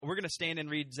we're going to stand and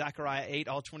read Zechariah 8,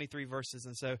 all 23 verses.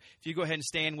 And so if you go ahead and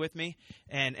stand with me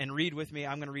and read with me,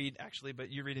 I'm going to read, actually, but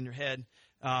you read in your head,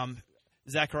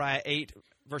 Zechariah 8,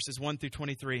 verses 1 through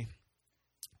 23.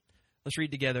 Let's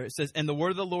read together. It says, "And the word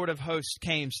of the Lord of hosts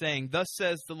came, saying, Thus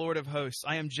says the Lord of hosts,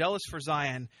 I am jealous for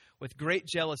Zion with great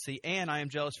jealousy, and I am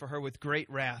jealous for her with great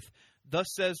wrath. Thus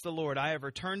says the Lord, I have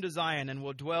returned to Zion and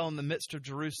will dwell in the midst of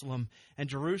Jerusalem, and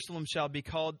Jerusalem shall be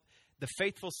called the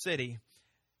faithful city,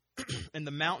 and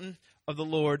the mountain of the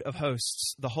Lord of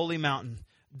hosts, the holy mountain.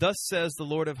 Thus says the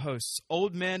Lord of hosts,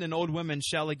 old men and old women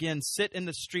shall again sit in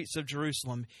the streets of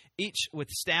Jerusalem, each with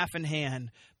staff in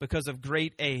hand, because of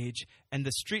great age. And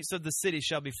the streets of the city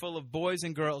shall be full of boys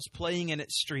and girls playing in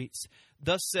its streets.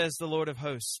 Thus says the Lord of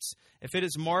hosts, if it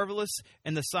is marvelous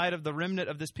in the sight of the remnant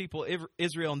of this people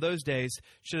Israel in those days,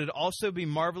 should it also be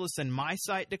marvelous in my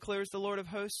sight, declares the Lord of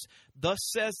hosts? Thus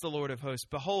says the Lord of hosts,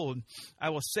 behold, I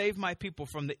will save my people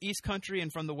from the east country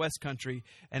and from the west country,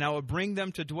 and I will bring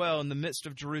them to dwell in the midst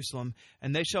of Jerusalem,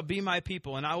 and they shall be my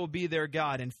people, and I will be their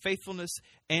God in faithfulness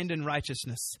and in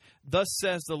righteousness. Thus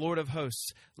says the Lord of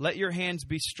hosts, let your hands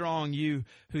be strong, you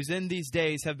whose in these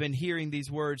days have been hearing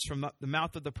these words from the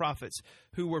mouth of the prophets,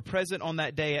 who were present on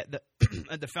that day at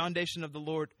the foundation of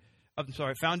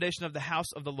foundation of the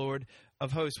house of the Lord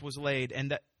of hosts was laid,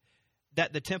 and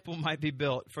that the temple might be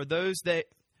built.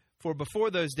 For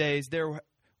before those days there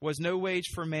was no wage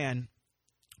for man,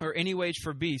 or any wage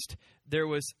for beast.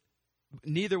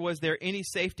 Neither was there any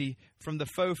safety from the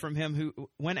foe from him who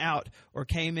went out or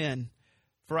came in.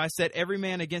 For I set every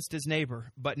man against his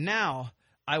neighbor. But now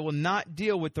I will not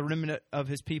deal with the remnant of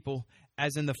his people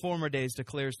as in the former days,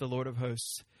 declares the Lord of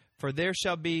hosts. For there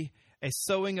shall be a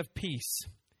sowing of peace.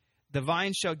 The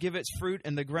vine shall give its fruit,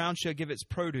 and the ground shall give its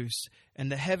produce,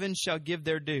 and the heavens shall give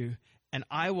their due. And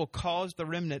I will cause the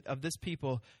remnant of this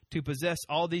people to possess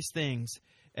all these things.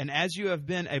 And as you have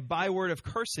been a byword of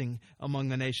cursing among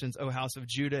the nations, O house of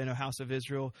Judah and O house of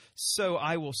Israel, so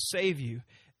I will save you,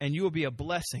 and you will be a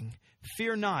blessing.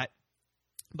 Fear not,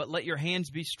 but let your hands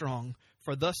be strong.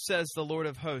 For thus says the Lord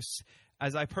of hosts,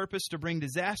 as I purposed to bring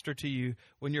disaster to you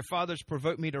when your fathers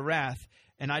provoked me to wrath,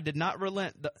 and I did not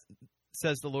relent,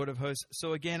 says the Lord of hosts,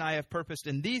 so again I have purposed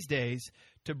in these days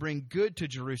to bring good to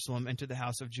Jerusalem and to the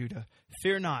house of Judah.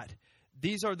 Fear not.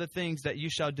 These are the things that you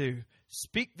shall do.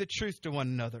 Speak the truth to one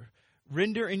another.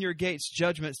 Render in your gates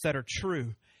judgments that are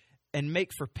true, and make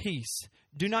for peace.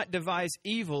 Do not devise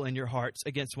evil in your hearts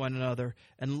against one another,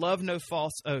 and love no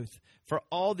false oath. For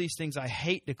all these things I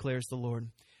hate, declares the Lord.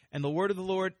 And the word of the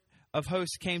Lord of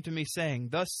hosts came to me, saying,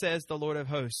 Thus says the Lord of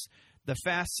hosts, the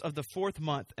fasts of the 4th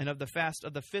month, and of the fast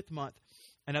of the 5th month,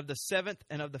 and of the 7th,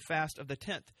 and of the fast of the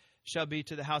 10th, shall be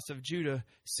to the house of Judah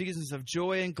seasons of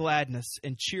joy and gladness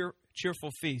and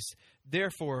cheerful feasts.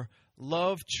 Therefore,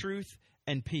 love, truth,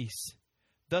 and peace.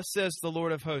 Thus says the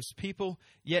Lord of hosts, people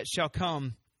shall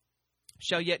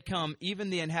yet come, even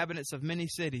the inhabitants of many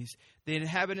cities. The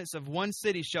inhabitants of one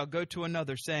city shall go to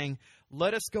another, saying,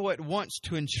 Let us go at once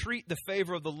to entreat the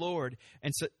favor of the Lord,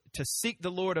 and to seek the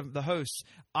Lord of the hosts.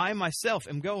 I myself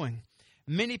am going.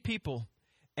 Many people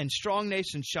and strong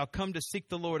nations shall come to seek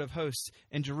the Lord of hosts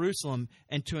in Jerusalem,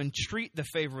 and to entreat the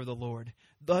favor of the Lord.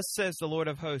 Thus says the Lord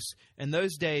of hosts, in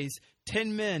those days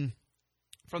 10 men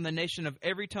from the nation of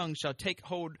every tongue shall take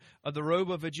hold of the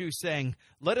robe of a Jew, saying,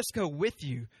 Let us go with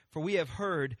you, for we have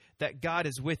heard that God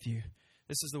is with you.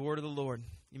 This is the word of the Lord.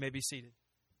 You may be seated.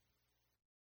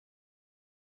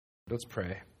 Let's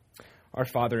pray. Our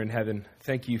Father in heaven,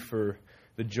 thank you for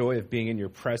the joy of being in your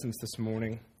presence this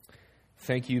morning.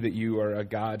 Thank you that you are a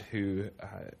God who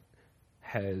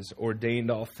has ordained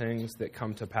all things that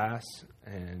come to pass,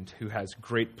 and who has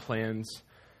great plans,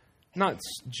 not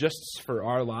just for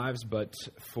our lives, but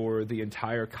for the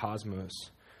entire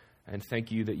cosmos. And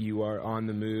thank you that you are on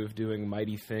the move doing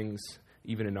mighty things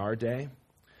even in our day.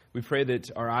 We pray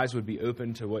that our eyes would be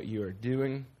open to what you are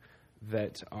doing,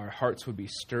 that our hearts would be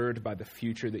stirred by the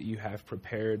future that you have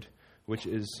prepared, which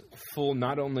is full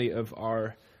not only of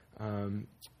our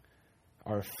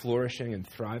flourishing and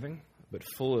thriving, but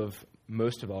full of,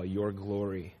 most of all, your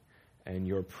glory and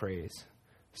your praise.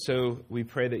 So we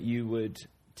pray that you would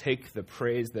take the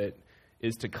praise that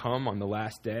is to come on the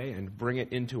last day and bring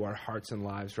it into our hearts and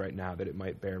lives right now, that it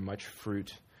might bear much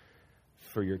fruit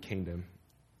for your kingdom.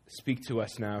 Speak to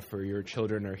us now, for your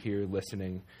children are here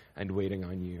listening and waiting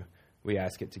on you. We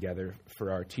ask it together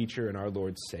for our teacher and our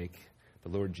Lord's sake, the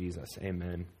Lord Jesus.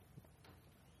 Amen.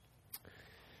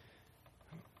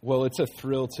 Well, it's a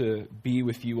thrill to be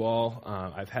with you all.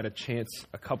 I've had a chance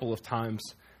a couple of times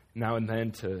now and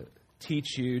then to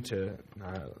teach you, to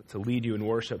lead you in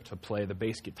worship, to play the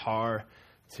bass guitar,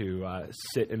 to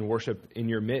sit and worship in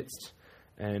your midst.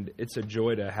 And it's a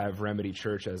joy to have Remedy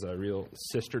Church as a real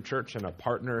sister church and a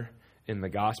partner in the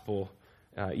gospel,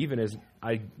 even as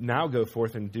I now go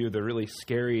forth and do the really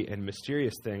scary and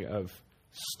mysterious thing of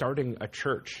starting a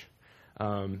church.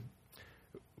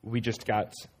 We just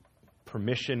got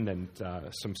permission and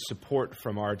some support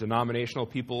from our denominational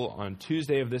people on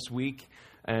Tuesday of this week,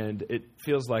 and it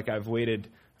feels like I've waited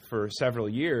for several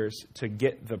years to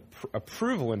get the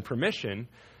approval and permission,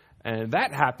 and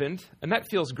that happened, and that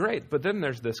feels great. But then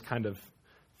there's this kind of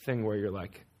thing where you're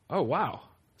like, oh, wow,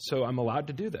 so I'm allowed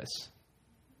to do this.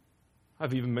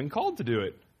 I've even been called to do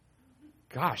it.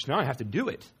 Gosh, now I have to do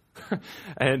it.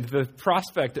 And the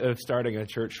prospect of starting a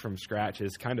church from scratch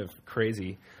is kind of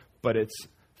crazy, but it's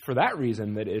for that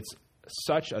reason that it's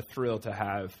such a thrill to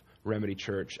have Remedy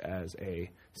Church as a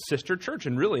sister church,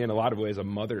 and really in a lot of ways a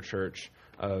mother church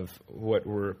of what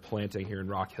we're planting here in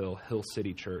Rock Hill, Hill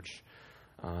City Church.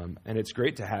 And it's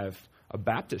great to have a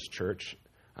Baptist church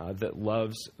that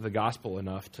loves the gospel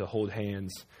enough to hold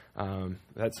hands.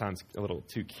 That sounds a little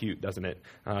too cute, doesn't it?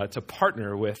 To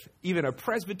partner with even a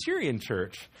Presbyterian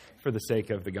church for the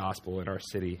sake of the gospel in our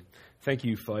city. Thank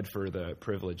you, Fudd, for the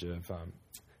privilege of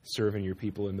serving your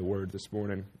people in the Word this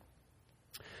morning.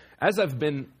 As I've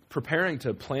been preparing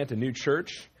to plant a new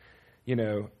church,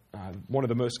 one of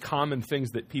the most common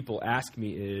things that people ask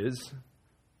me is,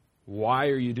 why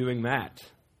are you doing that?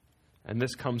 And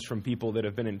this comes from people that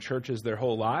have been in churches their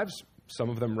whole lives, some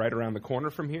of them right around the corner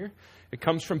from here. It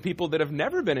comes from people that have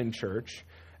never been in church.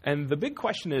 And the big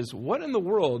question is, what in the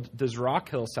world does Rock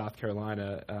Hill, South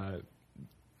Carolina,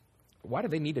 why do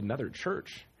they need another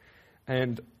church?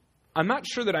 And I'm not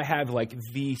sure that I have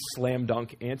the slam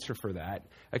dunk answer for that,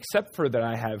 except for that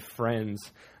I have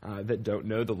friends that don't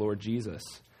know the Lord Jesus.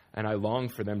 And I long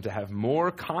for them to have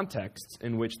more contexts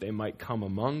in which they might come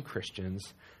among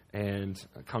Christians and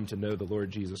come to know the Lord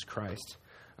Jesus Christ.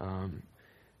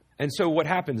 And so what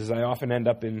happens is I often end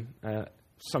up in,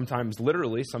 sometimes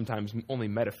literally, sometimes only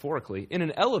metaphorically, in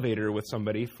an elevator with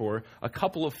somebody for a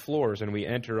couple of floors. And we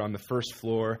enter on the first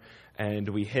floor and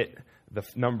we hit the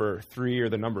number 3 or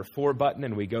the number 4 button,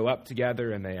 and we go up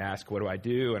together, and they ask, what do I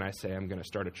do? And I say, I'm going to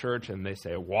start a church. And they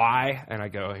say, why? And I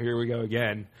go, here we go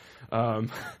again.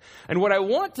 And what I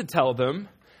want to tell them,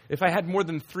 if I had more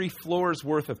than 3 floors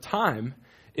worth of time,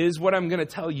 is what I'm going to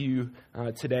tell you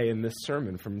today in this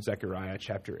sermon from Zechariah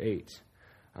chapter 8.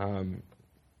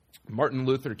 Martin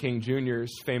Luther King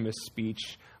Jr.'s famous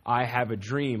speech, I have a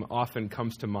dream, often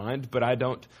comes to mind, but I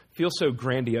don't feel so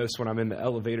grandiose when I'm in the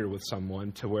elevator with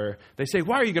someone to where they say,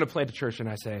 why are you going to plant a church? And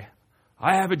I say,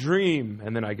 I have a dream.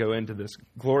 And then I go into this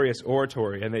glorious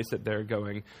oratory, and they sit there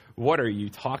going, what are you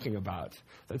talking about?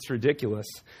 That's ridiculous.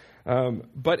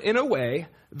 But in a way,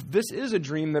 this is a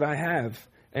dream that I have,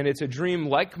 and it's a dream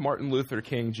like Martin Luther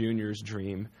King Jr.'s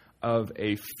dream of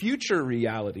a future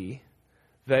reality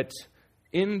that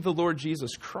in the Lord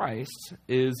Jesus Christ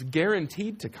is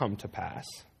guaranteed to come to pass.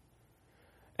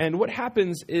 And what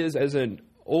happens is, as an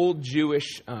old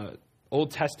Jewish,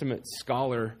 Old Testament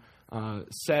scholar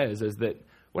says, is that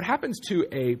what happens to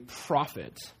a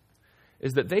prophet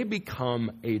is that they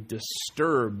become a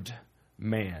disturbed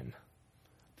man.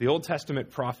 The Old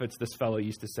Testament prophets, this fellow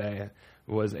used to say,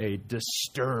 was a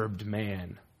disturbed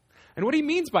man. And what he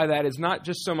means by that is not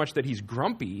just so much that he's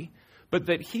grumpy, but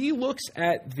that he looks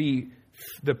at the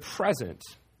present,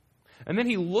 and then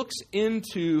he looks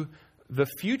into the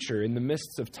future in the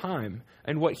midst of time,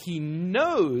 and what he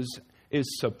knows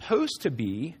is supposed to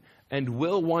be and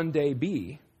will one day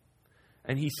be.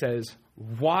 And he says,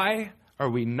 why are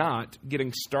we not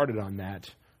getting started on that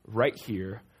right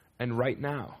here and right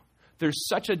now? There's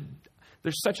such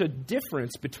a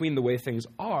difference between the way things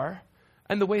are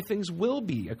and the way things will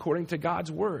be according to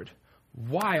God's word.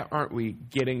 Why aren't we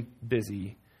getting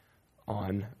busy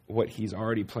on what he's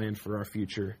already planned for our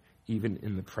future, even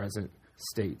in the present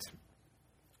state?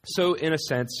 So, in a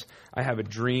sense, I have a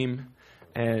dream,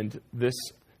 and this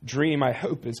dream, I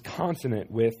hope, is consonant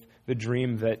with the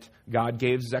dream that God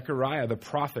gave Zechariah the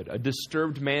prophet, a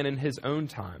disturbed man in his own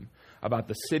time, about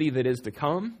the city that is to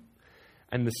come,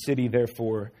 and the city,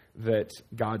 therefore, that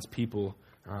God's people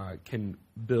can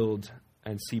build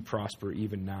and see prosper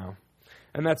even now.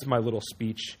 And that's my little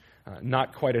speech.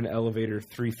 Not quite an elevator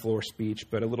 3-floor speech,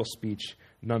 but a little speech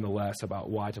nonetheless about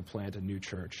why to plant a new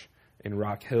church in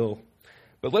Rock Hill.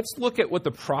 But let's look at what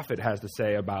the prophet has to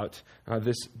say about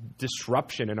this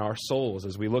disruption in our souls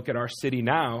as we look at our city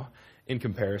now in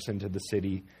comparison to the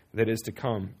city that is to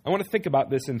come. I want to think about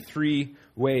this in 3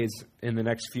 ways in the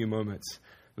next few moments.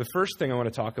 The first thing I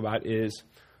want to talk about is,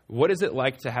 what is it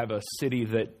like to have a city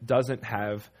that doesn't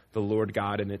have the Lord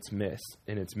God in its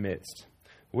midst?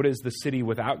 What is the city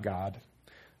without God?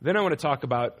 Then I want to talk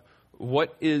about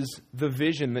what is the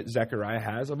vision that Zechariah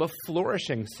has of a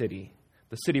flourishing city.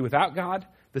 The city without God,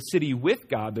 the city with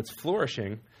God that's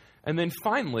flourishing. And then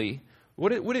finally,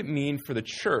 what would it mean for the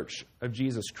church of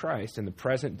Jesus Christ in the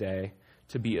present day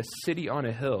to be a city on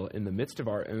a hill in the midst of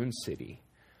our own city?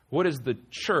 What does the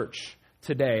church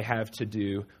today have to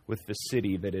do with the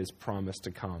city that is promised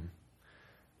to come?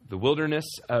 The wilderness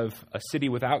of a city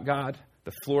without God,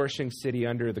 the flourishing city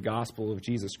under the gospel of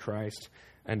Jesus Christ,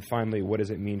 and finally, what does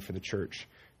it mean for the church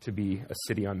to be a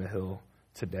city on the hill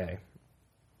today?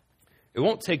 It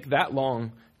won't take that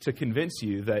long to convince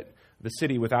you that the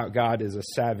city without God is a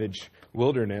savage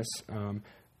wilderness.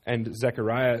 And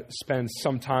Zechariah spends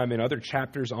some time in other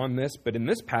chapters on this, but in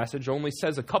this passage only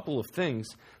says a couple of things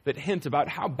that hint about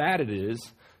how bad it is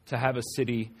to have a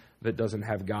city that doesn't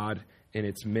have God in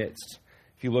its midst.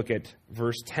 If you look at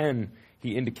verse 10,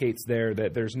 he indicates there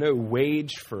that there's no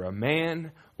wage for a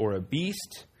man or a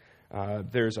beast.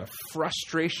 There's a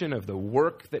frustration of the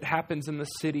work that happens in the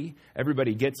city.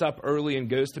 Everybody gets up early and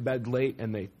goes to bed late,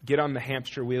 and they get on the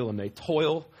hamster wheel and they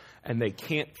toil, and they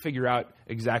can't figure out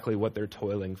exactly what they're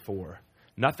toiling for.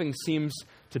 Nothing seems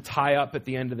to tie up at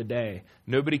the end of the day.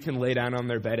 Nobody can lay down on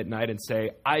their bed at night and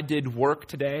say, I did work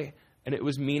today, and it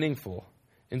was meaningful.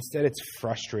 Instead, it's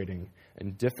frustrating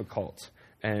and difficult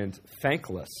and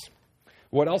thankless.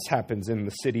 What else happens in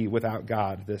the city without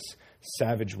God, this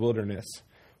savage wilderness?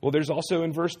 Well, there's also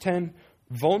in verse 10,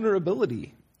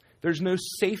 vulnerability. There's no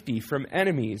safety from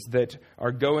enemies that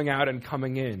are going out and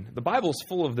coming in. The Bible's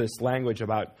full of this language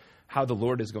about how the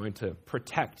Lord is going to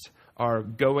protect our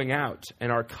going out and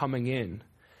our coming in.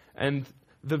 And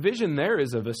the vision there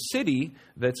is of a city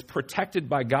that's protected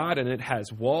by God, and it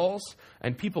has walls,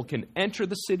 and people can enter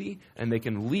the city and they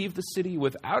can leave the city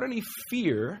without any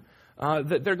fear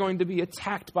that they're going to be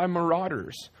attacked by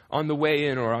marauders on the way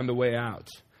in or on the way out,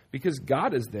 because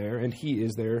God is there and he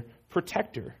is their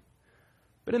protector.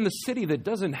 But in the city that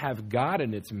doesn't have God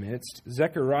in its midst,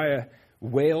 Zechariah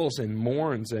wails and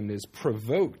mourns and is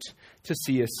provoked to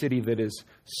see a city that is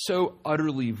so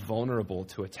utterly vulnerable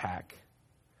to attack.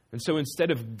 And so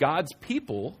instead of God's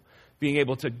people being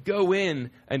able to go in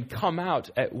and come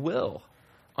out at will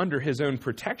under his own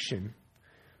protection,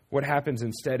 what happens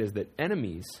instead is that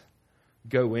enemies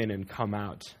go in and come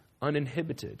out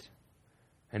uninhibited.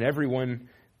 And everyone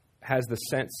has the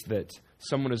sense that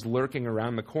someone is lurking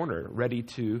around the corner, ready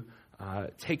to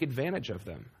take advantage of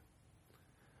them.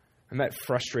 And that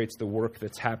frustrates the work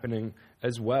that's happening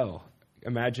as well.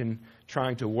 Imagine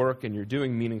trying to work and you're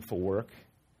doing meaningful work,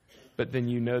 but then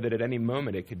you know that at any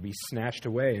moment it could be snatched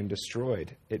away and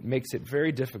destroyed. It makes it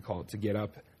very difficult to get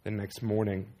up the next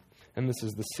morning. And this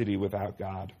is the city without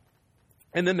God.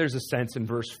 And then there's a sense in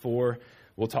verse 4,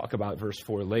 we'll talk about verse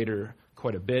 4 later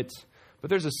quite a bit, but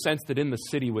there's a sense that in the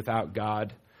city without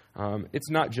God, it's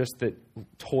not just that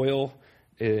toil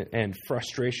and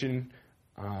frustration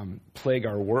plague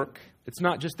our work. It's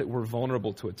not just that we're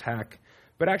vulnerable to attack,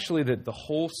 but actually that the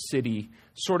whole city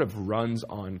sort of runs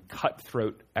on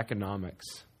cutthroat economics,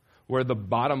 where the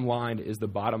bottom line is the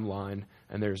bottom line,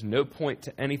 and there's no point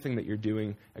to anything that you're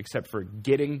doing except for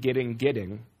getting,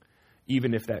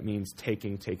 even if that means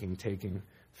taking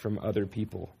from other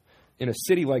people. In a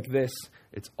city like this,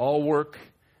 it's all work,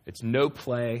 it's no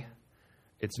play,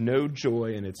 it's no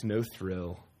joy, and it's no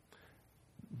thrill.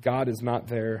 God is not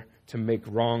there to make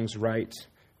wrongs right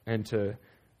and to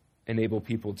enable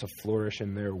people to flourish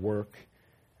in their work,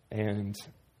 and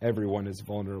everyone is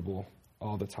vulnerable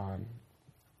all the time.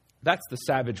 That's the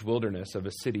savage wilderness of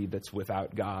a city that's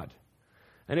without God.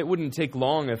 And it wouldn't take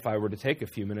long if I were to take a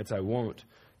few minutes, I won't,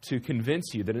 to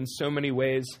convince you that in so many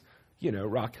ways,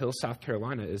 Rock Hill, South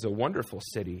Carolina is a wonderful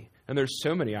city, and there's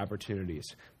so many opportunities.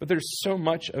 But there's so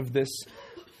much of this,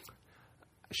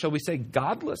 shall we say,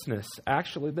 godlessness,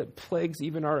 actually, that plagues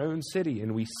even our own city.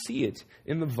 And we see it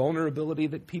in the vulnerability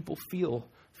that people feel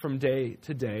from day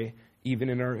to day, even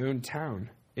in our own town.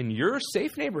 In your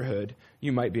safe neighborhood,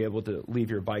 you might be able to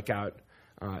leave your bike out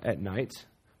at night.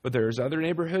 But there's other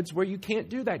neighborhoods where you can't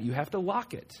do that. You have to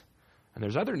lock it. And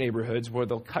there's other neighborhoods where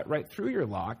they'll cut right through your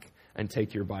lock and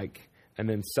take your bike and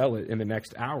then sell it in the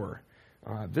next hour.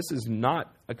 This is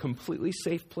not a completely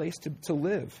safe place to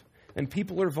live. And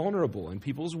people are vulnerable, and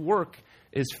people's work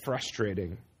is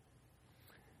frustrating.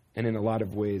 And in a lot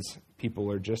of ways, people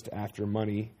are just after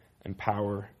money and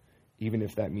power, even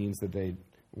if that means that they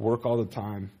work all the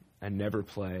time and never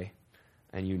play,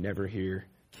 and you never hear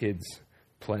kids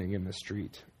playing in the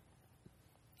street.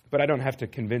 But I don't have to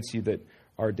convince you that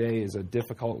our day is a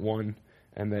difficult one,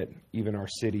 and that even our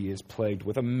city is plagued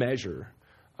with a measure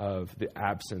of the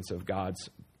absence of God's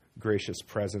gracious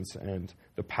presence and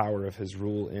the power of his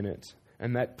rule in it.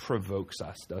 And that provokes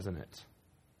us, doesn't it?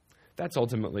 That's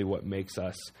ultimately what makes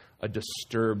us a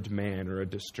disturbed man or a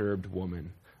disturbed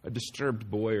woman, a disturbed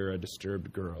boy or a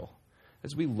disturbed girl.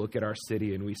 As we look at our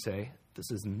city and we say, this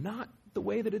is not the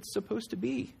way that it's supposed to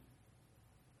be.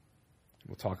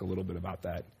 We'll talk a little bit about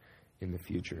that in the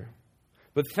future.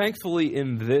 But thankfully,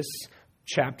 in this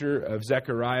chapter of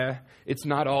Zechariah, it's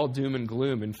not all doom and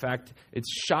gloom. In fact,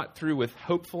 it's shot through with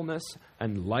hopefulness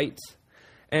and light.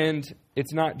 And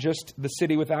it's not just the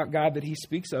city without God that he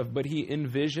speaks of, but he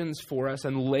envisions for us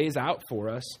and lays out for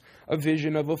us a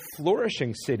vision of a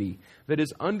flourishing city that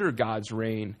is under God's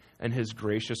reign and his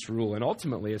gracious rule. And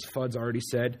ultimately, as Fudd's already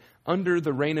said, under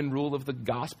the reign and rule of the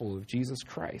gospel of Jesus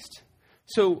Christ.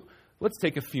 So let's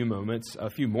take a few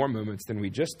more moments than we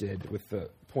just did with the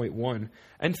point 1,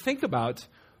 and think about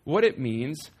what it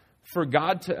means for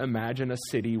God to imagine a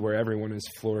city where everyone is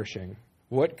flourishing.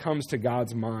 What comes to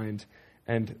God's mind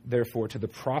and therefore to the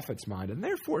prophet's mind, and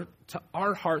therefore to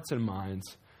our hearts and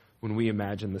minds when we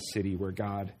imagine the city where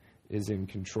God is in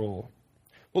control.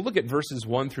 We'll look at verses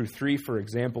 1 through 3, for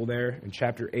example, there in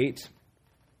chapter 8.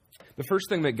 The first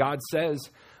thing that God says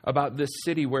about this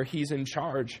city where he's in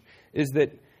charge is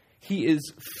that he is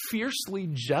fiercely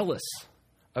jealous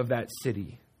of that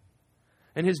city.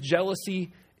 And his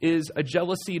jealousy is a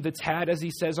jealousy that's had, as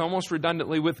he says almost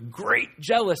redundantly, with great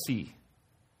jealousy.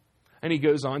 And he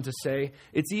goes on to say,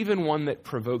 it's even one that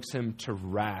provokes him to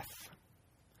wrath.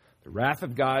 The wrath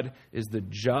of God is the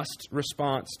just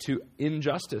response to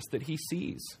injustice that he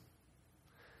sees.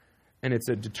 And it's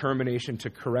a determination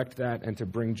to correct that and to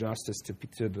bring justice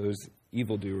to those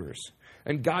evildoers.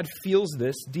 And God feels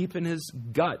this deep in his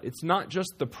gut. It's not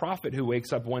just the prophet who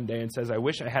wakes up one day and says, I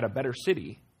wish I had a better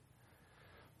city.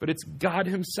 But it's God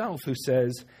himself who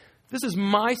says, this is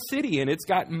my city and it's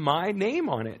got my name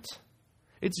on it.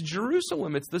 It's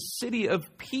Jerusalem. It's the city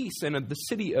of peace and the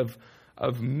city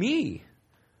of me,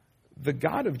 the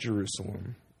God of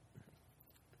Jerusalem.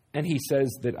 And he says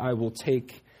that I will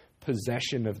take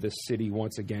possession of this city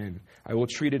once again. I will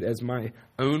treat it as my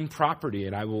own property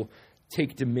and I will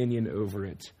take dominion over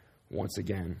it once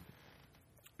again.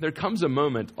 There comes a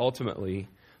moment, ultimately,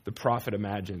 the prophet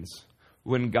imagines,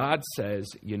 when God says,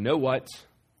 you know what?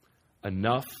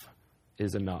 Enough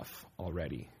is enough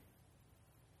already.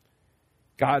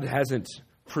 God hasn't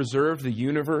preserved the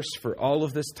universe for all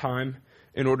of this time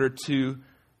in order to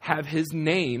have his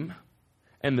name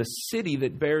and the city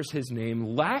that bears his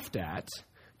name laughed at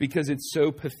because it's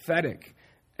so pathetic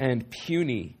and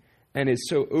puny and is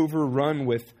so overrun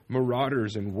with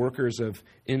marauders and workers of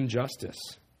injustice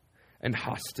and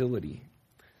hostility.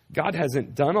 God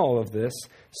hasn't done all of this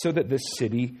so that this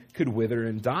city could wither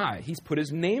and die. He's put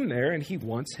his name there and he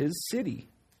wants his city.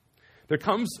 There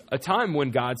comes a time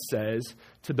when God says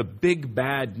to the big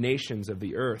bad nations of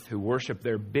the earth who worship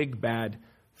their big bad,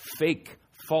 fake,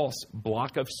 false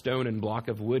block of stone and block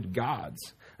of wood gods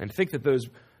and think that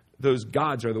those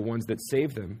gods are the ones that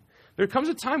save them. There comes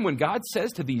a time when God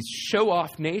says to these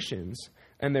show-off nations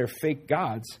and their fake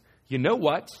gods, you know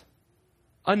what?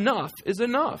 Enough is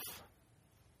enough.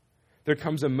 There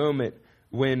comes a moment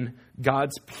when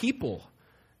God's people,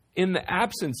 in the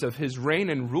absence of his reign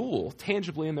and rule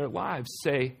tangibly in their lives,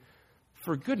 say,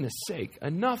 for goodness sake,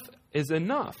 enough is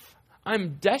enough.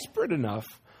 I'm desperate enough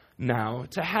now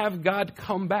to have God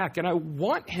come back, and I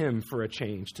want him for a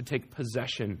change to take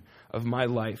possession of my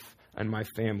life and my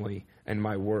family and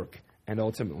my work and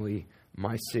ultimately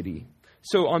my city.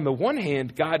 So on the one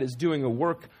hand, God is doing a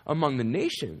work among the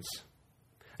nations,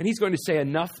 and he's going to say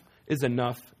enough is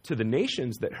enough to the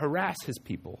nations that harass his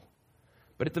people.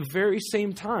 But at the very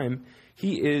same time,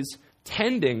 he is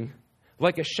tending,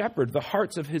 like a shepherd, the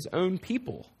hearts of his own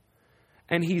people.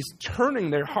 And he's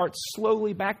turning their hearts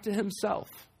slowly back to himself.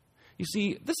 You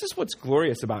see, this is what's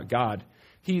glorious about God.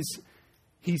 He's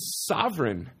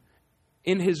sovereign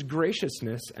in his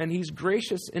graciousness, and he's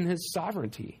gracious in his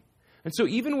sovereignty. And so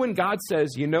even when God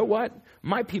says, you know what?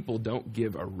 My people don't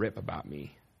give a rip about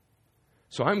me.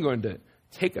 So I'm going to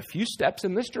take a few steps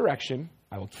in this direction.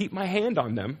 I will keep my hand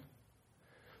on them.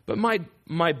 But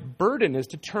my burden is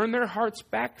to turn their hearts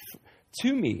back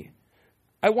to me.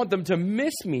 I want them to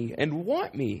miss me and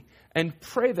want me and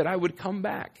pray that I would come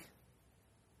back.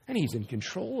 And he's in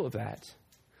control of that.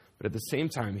 But at the same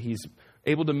time, he's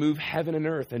able to move heaven and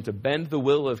earth and to bend the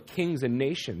will of kings and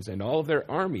nations and all of their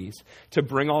armies to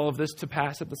bring all of this to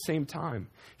pass at the same time.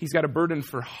 He's got a burden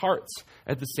for hearts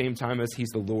at the same time as he's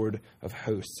the Lord of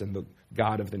hosts and the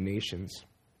God of the nations.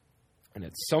 And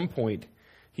at some point,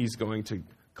 he's going to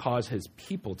cause his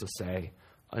people to say,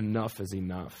 enough is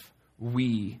enough.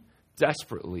 We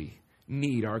desperately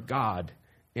need our God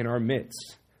in our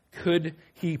midst Could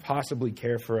he possibly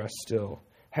care for us still?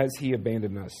 Has he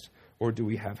abandoned us? Or do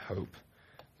we have hope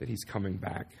that he's coming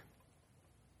back?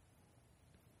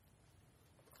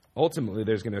 Ultimately,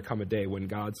 there's going to come a day when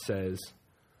God says,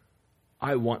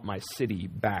 I want my city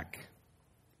back.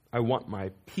 I want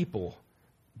my people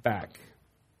back.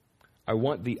 I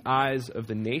want the eyes of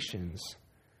the nations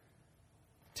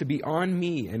to be on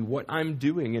me and what I'm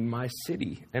doing in my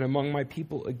city and among my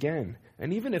people again.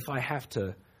 And even if I have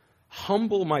to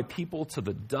humble my people to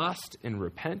the dust in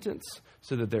repentance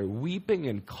so that they're weeping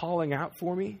and calling out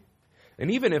for me,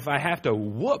 and even if I have to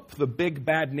whoop the big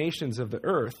bad nations of the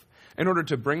earth in order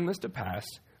to bring this to pass,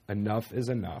 enough is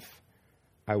enough.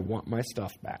 I want my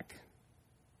stuff back.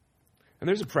 And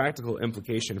there's a practical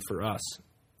implication for us,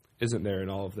 isn't there, in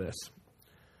all of this?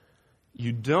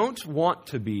 You don't want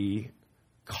to be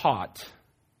caught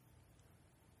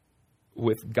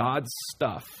with God's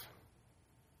stuff,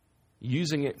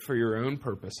 using it for your own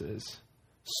purposes,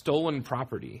 stolen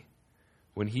property,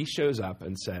 when he shows up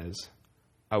and says,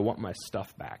 I want my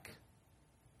stuff back.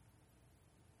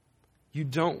 You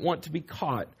don't want to be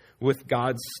caught with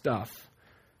God's stuff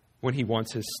when he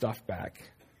wants his stuff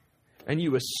back. And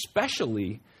you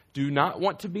especially do not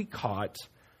want to be caught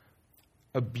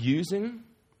abusing,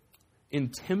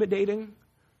 intimidating,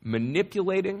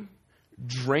 manipulating,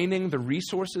 draining the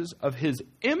resources of his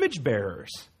image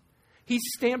bearers. He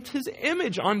stamped his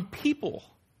image on people.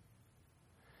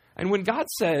 And when God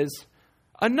says,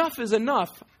 enough is enough,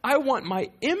 I want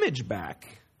my image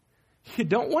back, you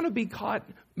don't want to be caught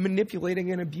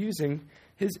manipulating and abusing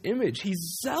his image.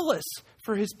 He's zealous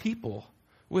for his people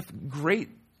with great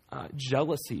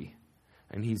jealousy.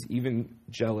 And he's even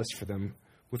jealous for them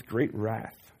with great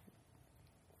wrath.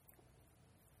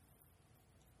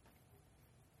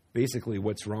 Basically,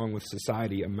 what's wrong with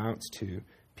society amounts to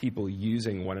people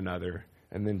using one another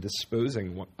and then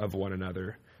disposing of one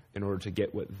another in order to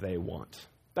get what they want.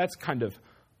 That's kind of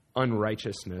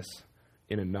unrighteousness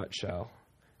in a nutshell.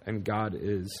 And God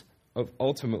is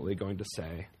ultimately going to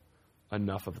say,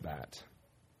 enough of that.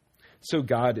 So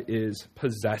God is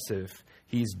possessive.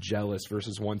 He's jealous,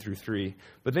 verses 1 through 3.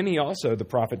 But then he also, the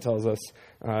prophet tells us,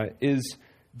 is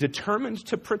determined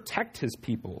to protect his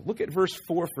people. Look at verse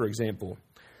 4, for example.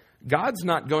 God's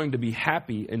not going to be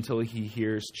happy until he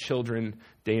hears children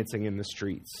dancing in the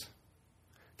streets.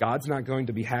 God's not going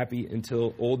to be happy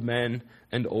until old men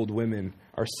and old women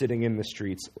are sitting in the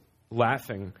streets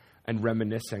laughing and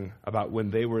reminiscing about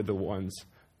when they were the ones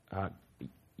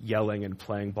yelling and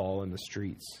playing ball in the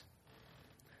streets.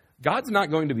 God's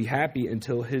not going to be happy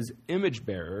until his image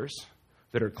bearers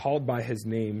that are called by his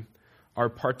name are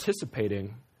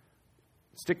participating.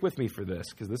 Stick with me for this,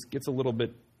 because this gets a little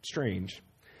bit strange.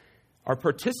 Are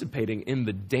participating in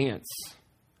the dance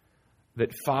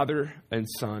that Father and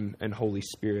Son and Holy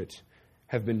Spirit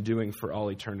have been doing for all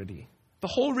eternity. The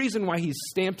whole reason why he's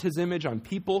stamped his image on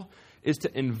people is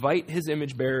to invite his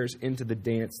image bearers into the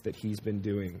dance that he's been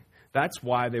doing. That's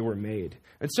why they were made.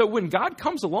 And so when God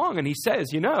comes along and he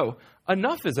says,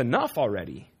 enough is enough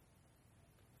already,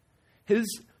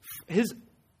 his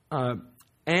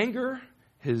anger,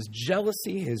 his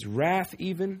jealousy, his wrath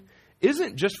even,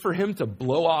 isn't just for him to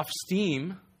blow off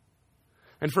steam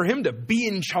and for him to be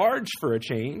in charge for a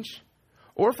change,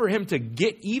 or for him to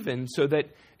get even so that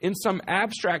in some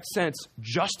abstract sense,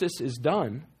 justice is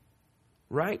done,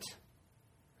 right?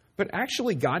 But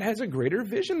actually, God has a greater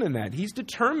vision than that. He's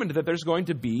determined that there's going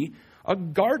to be a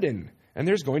garden, and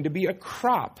there's going to be a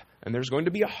crop, and there's going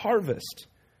to be a harvest,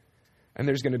 and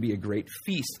there's going to be a great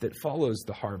feast that follows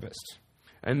the harvest.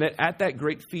 And that at that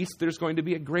great feast, there's going to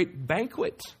be a great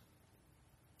banquet.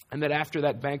 And that after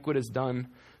that banquet is done,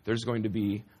 there's going to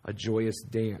be a joyous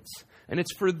dance. And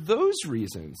it's for those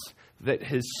reasons that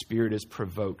his spirit is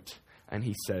provoked. And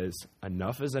he says,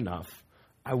 enough is enough.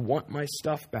 I want my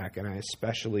stuff back, and I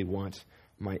especially want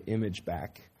my image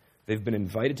back. They've been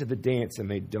invited to the dance, and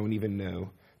they don't even know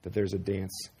that there's a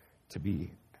dance to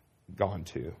be gone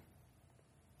to.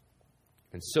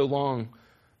 And so long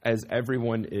as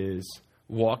everyone is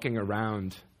walking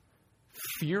around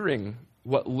fearing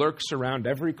what lurks around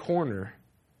every corner,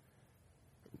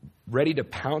 ready to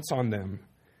pounce on them,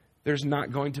 there's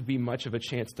not going to be much of a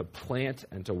chance to plant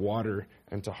and to water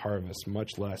and to harvest,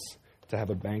 much less to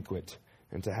have a banquet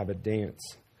and to have a dance.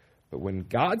 But when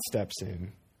God steps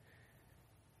in,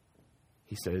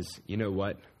 he says, you know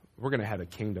what? We're going to have a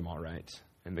kingdom, all right.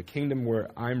 And the kingdom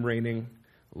where I'm reigning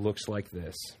looks like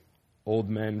this. Old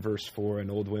men, verse 4,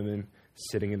 and old women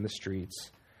sitting in the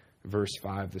streets. Verse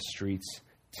 5, the streets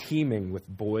teeming with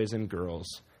boys and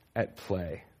girls at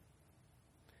play.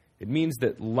 It means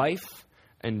that life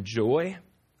and joy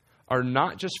are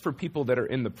not just for people that are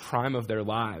in the prime of their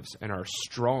lives and are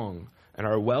strong and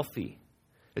are wealthy.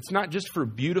 It's not just for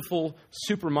beautiful,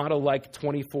 supermodel-like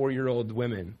 24-year-old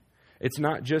women. It's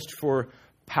not just for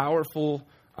powerful,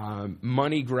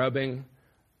 money-grubbing,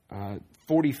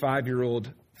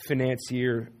 45-year-old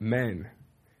financier men.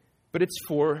 But it's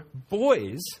for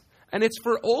boys, and it's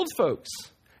for old folks.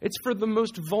 It's for the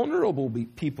most vulnerable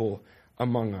people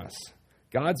among us.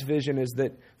 God's vision is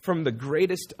that from the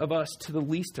greatest of us to the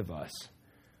least of us,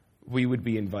 we would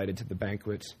be invited to the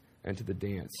banquet and to the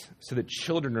dance, so that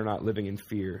children are not living in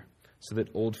fear, so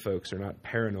that old folks are not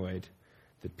paranoid,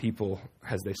 that people,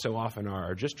 as they so often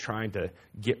are just trying to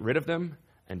get rid of them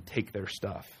and take their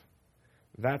stuff.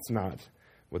 That's not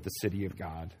what the city of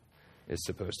God is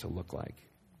supposed to look like.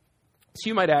 So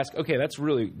you might ask, okay, that's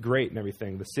really great and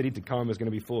everything. The city to come is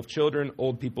going to be full of children,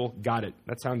 old people. Got it.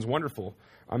 That sounds wonderful.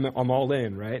 I'm all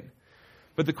in, right?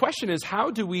 But the question is,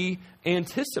 how do we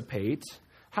anticipate,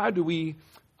 how do we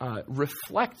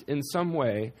reflect in some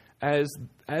way as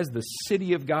the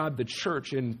city of God, the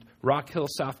church in Rock Hill,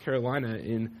 South Carolina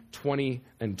in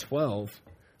 2012?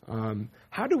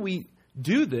 How do we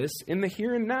do this in the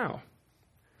here and now?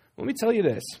 Let me tell you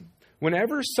this.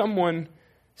 Whenever someone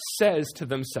says to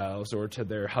themselves or to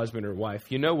their husband or wife,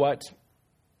 you know what?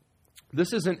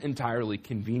 This isn't entirely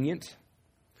convenient.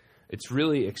 It's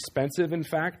really expensive, in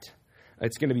fact.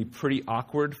 It's going to be pretty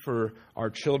awkward for our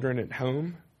children at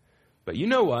home. But you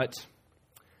know what?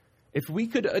 If we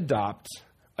could adopt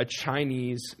a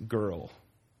Chinese girl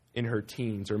in her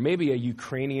teens, or maybe a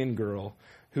Ukrainian girl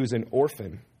who's an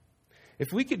orphan,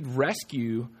 if we could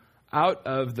rescue out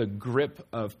of the grip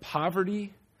of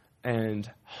poverty and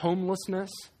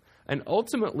homelessness, and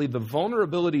ultimately the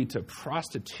vulnerability to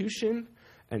prostitution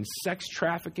and sex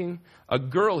trafficking, a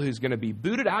girl who's going to be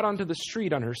booted out onto the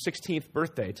street on her 16th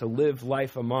birthday to live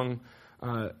life among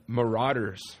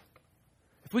marauders.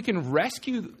 If we can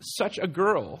rescue such a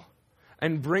girl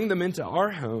and bring them into our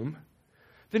home,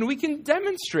 then we can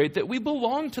demonstrate that we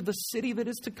belong to the city that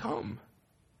is to come.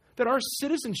 That our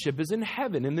citizenship is in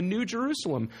heaven, in the New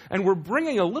Jerusalem. And we're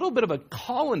bringing a little bit of a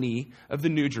colony of the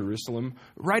New Jerusalem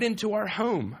right into our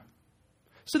home.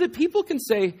 So that people can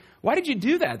say, why did you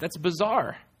do that? That's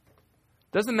bizarre.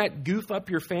 Doesn't that goof up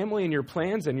your family and your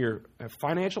plans and your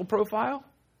financial profile?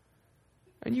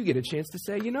 And you get a chance to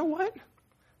say, you know what?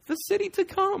 The city to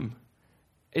come.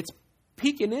 It's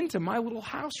peeking into my little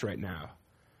house right now.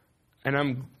 And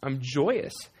I'm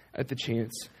joyous at the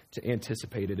chance to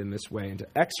anticipate it in this way and to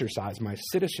exercise my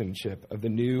citizenship of the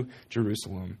New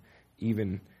Jerusalem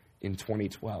even in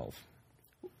 2012.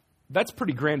 That's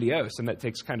pretty grandiose, and that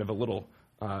takes kind of a little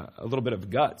bit of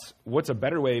guts. What's a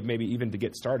better way maybe even to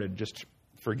get started, just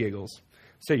for giggles?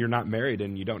 Say you're not married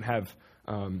and you don't have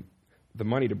the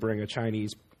money to bring a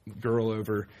Chinese girl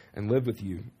over and live with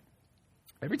you.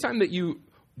 Every time that you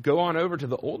go on over to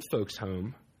the old folks'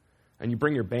 home, and you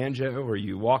bring your banjo, or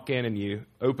you walk in and you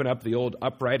open up the old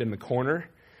upright in the corner,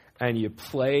 and you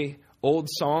play old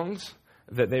songs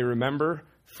that they remember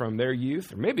from their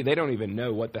youth, or maybe they don't even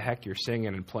know what the heck you're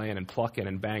singing and playing and plucking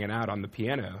and banging out on the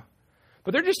piano,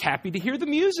 but they're just happy to hear the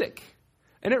music.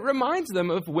 And it reminds them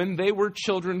of when they were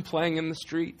children playing in the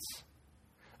streets.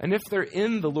 And if they're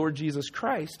in the Lord Jesus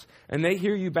Christ, and they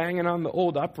hear you banging on the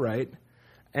old upright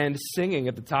and singing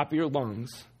at the top of your lungs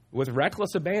with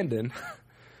reckless abandon,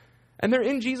 and they're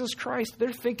in Jesus Christ,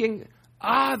 they're thinking,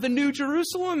 the New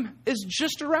Jerusalem is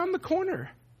just around the corner.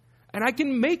 And I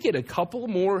can make it a couple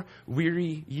more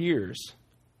weary years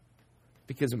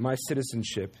because my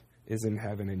citizenship is in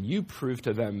heaven. And you prove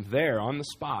to them there on the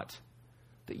spot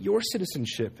that your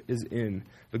citizenship is in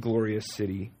the glorious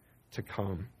city to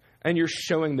come. And you're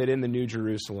showing that in the New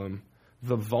Jerusalem,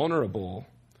 the vulnerable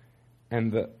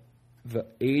and the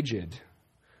aged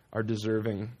are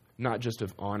deserving not just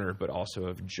of honor, but also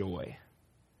of joy.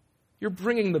 You're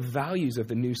bringing the values of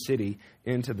the new city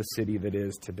into the city that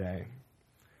is today.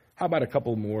 How about a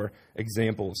couple more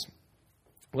examples?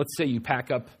 Let's say you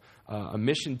pack up a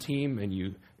mission team and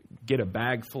you get a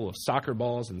bag full of soccer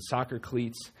balls and soccer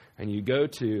cleats, and you go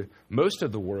to most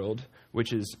of the world,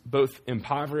 which is both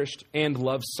impoverished and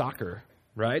loves soccer,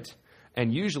 right?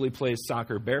 And usually plays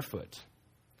soccer barefoot.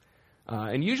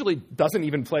 And usually doesn't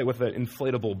even play with an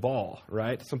inflatable ball,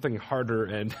 right? Something harder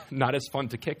and not as fun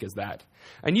to kick as that.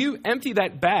 And you empty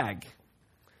that bag,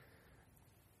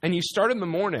 and you start in the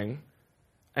morning,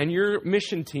 and your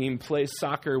mission team plays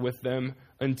soccer with them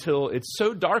until it's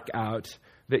so dark out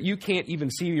that you can't even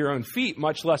see your own feet,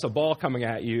 much less a ball coming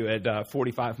at you at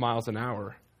 45 miles an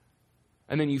hour.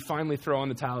 And then you finally throw on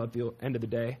the towel at the end of the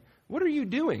day. What are you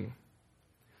doing?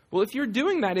 Well, if you're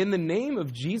doing that in the name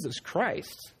of Jesus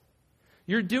Christ,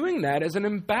 You're doing that as an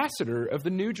ambassador of the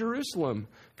New Jerusalem,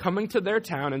 coming to their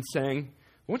town and saying,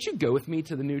 won't you go with me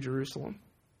to the New Jerusalem?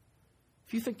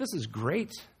 If you think this is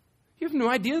great, you have no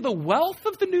idea the wealth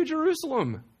of the New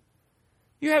Jerusalem.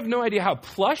 You have no idea how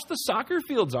plush the soccer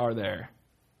fields are there,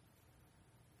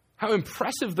 how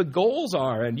impressive the goals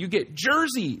are, and you get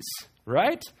jerseys,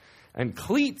 right? And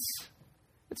cleats.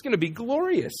 It's going to be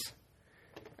glorious.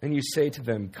 And you say to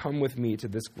them, come with me to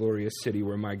this glorious city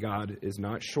where my God is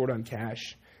not short on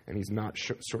cash and he's not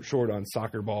short on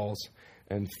soccer balls,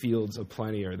 and fields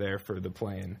aplenty are there for the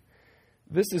playing.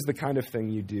 This is the kind of thing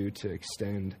you do to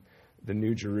extend the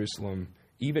New Jerusalem,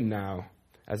 even now,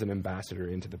 as an ambassador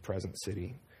into the present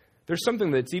city. There's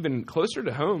something that's even closer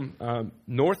to home.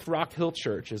 North Rock Hill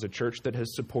Church is a church that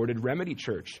has supported Remedy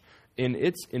Church in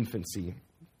its infancy.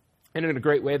 And in a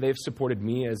great way, they've supported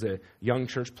me as a young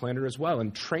church planter as well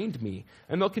and trained me.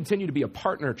 And they'll continue to be a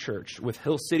partner church with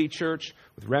Hill City Church,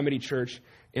 with Remedy Church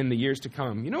in the years to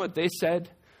come. You know what they said?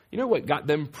 You know what got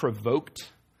them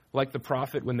provoked like the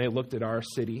prophet when they looked at our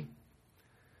city?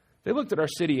 They looked at our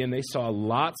city and they saw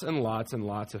lots and lots and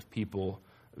lots of people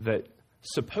that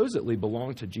supposedly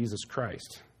belong to Jesus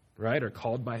Christ, right, or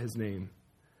called by his name.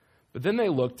 But then they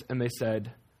looked and they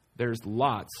said, there's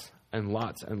lots and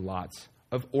lots and lots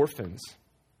of orphans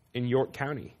in York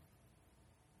County.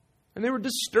 And they were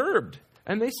disturbed.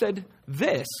 And they said,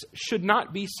 this should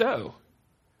not be so.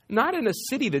 Not in a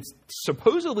city that's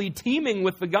supposedly teeming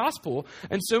with the gospel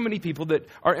and so many people that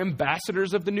are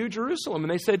ambassadors of the New Jerusalem. And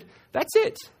they said, that's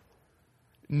it.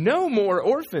 No more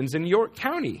orphans in York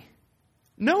County.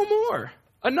 No more.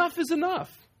 Enough is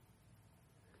enough.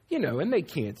 You know, and they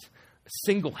can't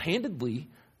single-handedly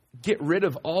get rid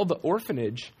of all the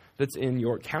orphanage that's in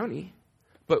York County.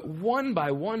 But one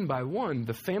by one by one,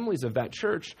 the families of that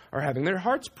church are having their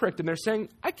hearts pricked, and they're saying,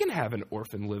 I can have an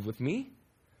orphan live with me.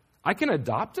 I can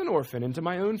adopt an orphan into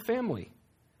my own family.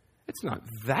 It's not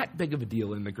that big of a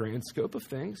deal in the grand scope of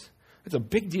things. It's a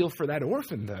big deal for that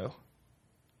orphan, though.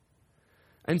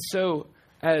 And so,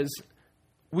 as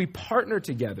we partner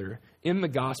together in the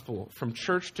gospel from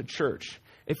church to church,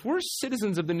 if we're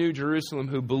citizens of the New Jerusalem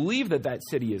who believe that that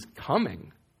city is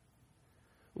coming,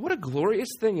 what a glorious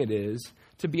thing it is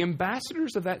to be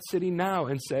ambassadors of that city now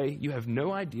and say, you have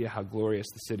no idea how glorious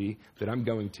the city that I'm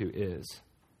going to is.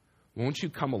 Won't you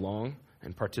come along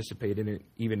and participate in it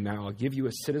even now? I'll give you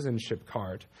a citizenship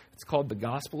card. It's called the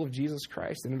Gospel of Jesus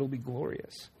Christ, and it'll be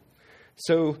glorious.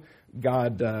 So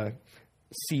God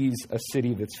sees a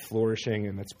city that's flourishing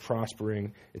and that's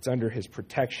prospering. It's under his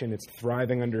protection. It's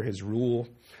thriving under his rule.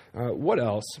 What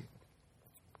else?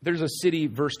 There's a city,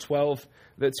 verse 12,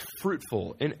 that's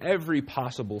fruitful in every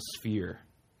possible sphere.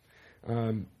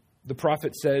 The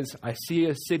prophet says, I see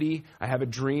a city, I have a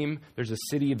dream. There's a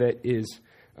city that is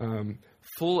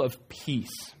full of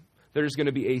peace. There's going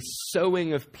to be a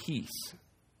sowing of peace.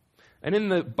 And in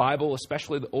the Bible,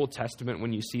 especially the Old Testament,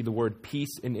 when you see the word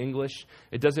peace in English,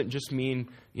 it doesn't just mean,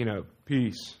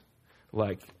 peace,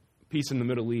 like peace in the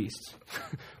Middle East.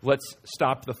 Let's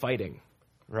stop the fighting,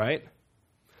 right?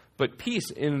 But peace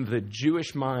in the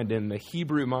Jewish mind, in the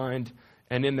Hebrew mind,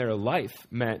 and in their life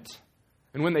meant,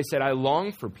 and when they said, I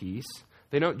long for peace,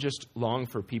 they don't just long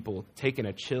for people taking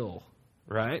a chill,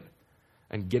 right?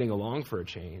 And getting along for a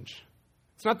change.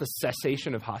 It's not the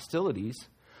cessation of hostilities,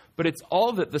 but it's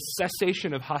all that the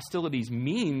cessation of hostilities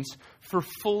means for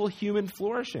full human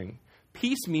flourishing.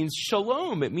 Peace means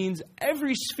shalom. It means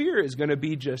every sphere is going to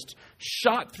be just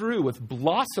shot through with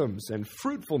blossoms and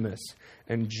fruitfulness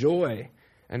and joy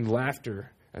and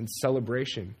laughter and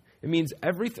celebration. It means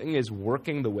everything is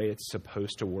working the way it's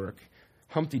supposed to work.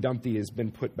 Humpty Dumpty has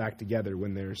been put back together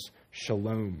when there's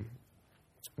shalom.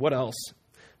 What else?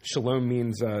 Shalom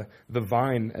means the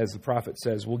vine, as the prophet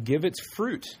says, will give its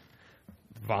fruit.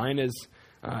 Vine is,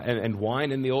 and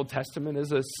wine in the Old Testament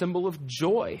is a symbol of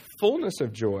joy, fullness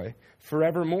of joy,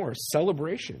 forevermore,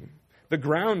 celebration. The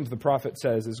ground, the prophet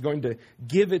says, is going to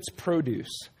give its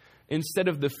produce instead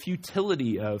of the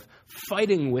futility of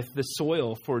fighting with the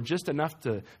soil for just enough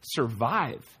to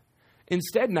survive.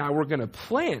 Instead, now we're going to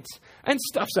plant, and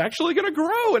stuff's actually going to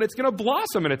grow, and it's going to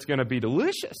blossom, and it's going to be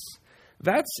delicious.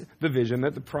 That's the vision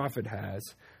that the prophet has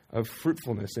of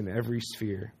fruitfulness in every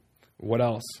sphere. What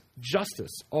else?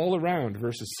 Justice all around,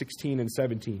 verses 16 and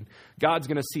 17. God's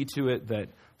going to see to it that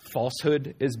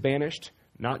falsehood is banished,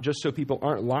 not just so people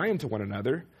aren't lying to one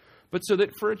another, but so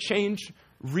that for a change,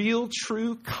 real,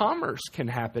 true commerce can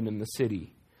happen in the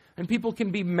city. And people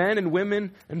can be men and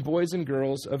women and boys and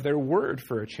girls of their word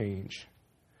for a change.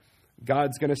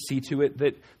 God's going to see to it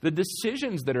that the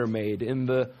decisions that are made in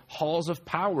the halls of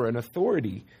power and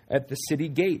authority at the city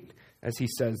gate, as he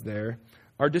says there,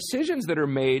 are decisions that are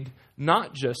made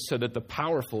not just so that the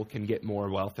powerful can get more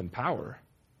wealth and power,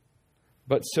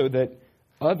 but so that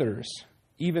others,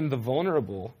 even the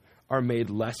vulnerable, are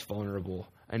made less vulnerable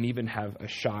and even have a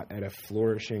shot at a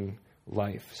flourishing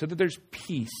life, so that there's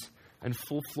peace and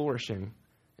full flourishing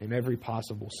in every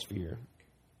possible sphere.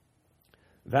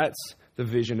 That's the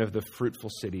vision of the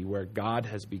fruitful city, where God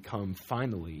has become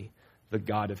finally the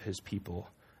God of his people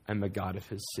and the God of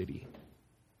his city.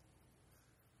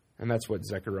 And that's what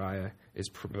Zechariah is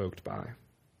provoked by.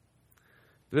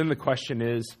 But then the question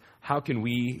is, how can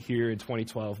we here in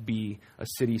 2012 be a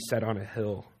city set on a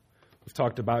hill? We've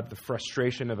talked about the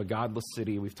frustration of a godless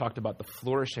city. We've talked about the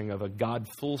flourishing of a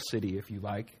God-full city, if you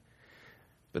like.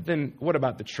 But then what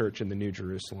about the church in the New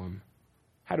Jerusalem?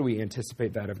 How do we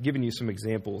anticipate that? I've given you some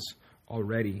examples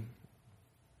already.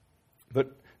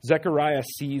 But Zechariah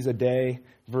sees a day,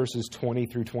 verses 20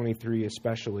 through 23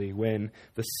 especially, when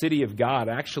the city of God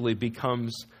actually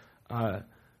becomes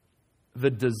the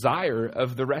desire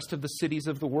of the rest of the cities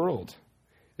of the world.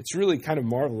 It's really kind of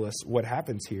marvelous what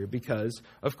happens here because,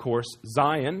 of course,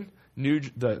 Zion,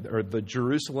 the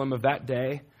Jerusalem of that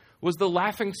day, was the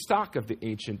laughing stock of the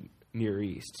ancient Near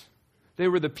East. They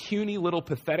were the puny little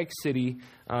pathetic city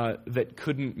that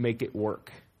couldn't make it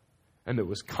work and that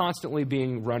was constantly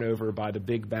being run over by the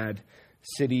big bad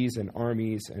cities and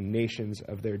armies and nations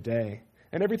of their day.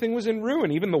 And everything was in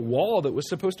ruin. Even the wall that was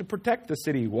supposed to protect the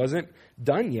city wasn't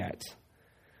done yet.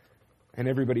 And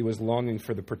everybody was longing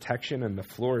for the protection and the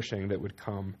flourishing that would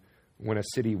come when a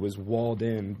city was walled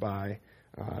in by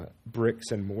bricks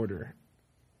and mortar.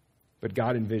 But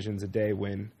God envisions a day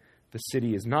when the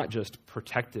city is not just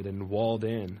protected and walled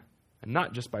in, and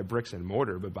not just by bricks and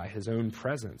mortar, but by his own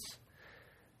presence.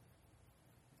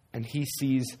 And he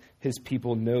sees his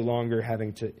people no longer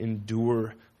having to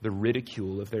endure the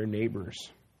ridicule of their neighbors.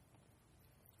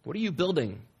 What are you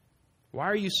building? Why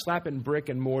are you slapping brick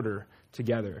and mortar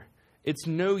together? It's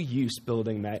no use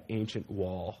building that ancient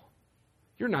wall.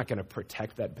 You're not going to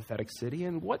protect that pathetic city,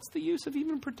 and what's the use of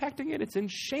even protecting it? It's in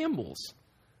shambles.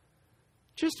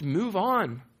 Just move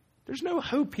on. There's no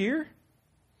hope here.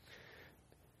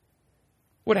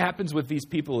 What happens with these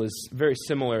people is very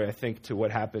similar, I think, to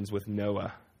what happens with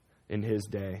Noah in his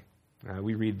day.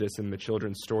 We read this in the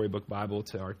children's storybook Bible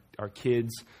to our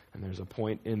kids, and there's a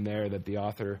point in there that the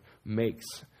author makes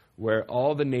where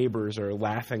all the neighbors are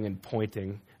laughing and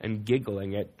pointing and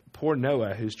giggling at poor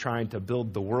Noah, who's trying to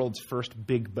build the world's first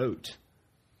big boat.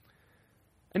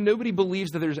 And nobody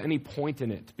believes that there's any point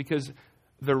in it because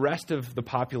the rest of the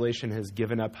population has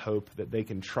given up hope that they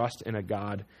can trust in a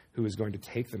God who is going to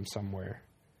take them somewhere.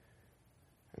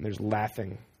 And there's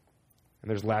laughing. And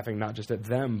there's laughing not just at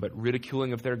them, but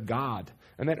ridiculing of their God.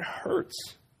 And that hurts.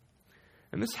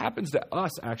 And this happens to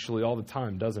us actually all the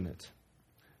time, doesn't it?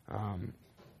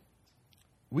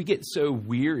 We get so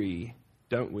weary,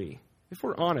 don't we, if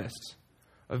we're honest,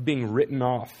 of being written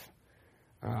off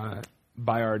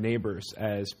by our neighbors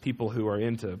as people who are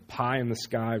into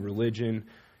pie-in-the-sky religion.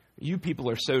 You people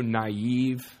are so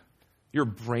naive. You're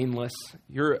brainless.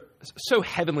 You're so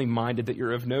heavenly minded that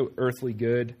you're of no earthly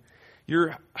good.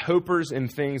 You're hopers in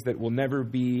things that will never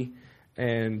be,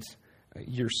 and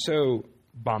you're so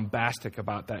bombastic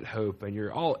about that hope, and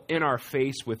you're all in our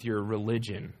face with your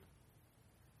religion.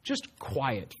 Just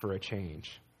quiet for a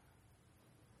change.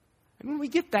 And when we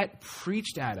get that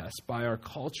preached at us by our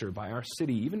culture, by our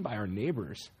city, even by our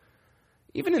neighbors,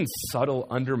 even in subtle,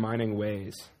 undermining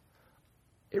ways,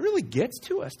 it really gets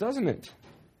to us, doesn't it?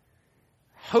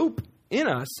 Hope in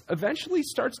us eventually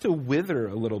starts to wither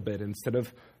a little bit instead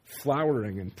of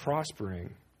flowering and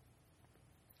prospering.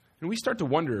 And we start to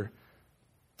wonder,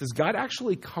 does God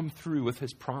actually come through with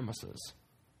his promises?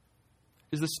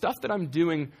 Is the stuff that I'm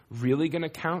doing really going to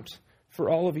count for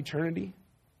all of eternity?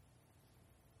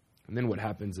 And then what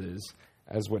happens is,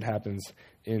 as what happens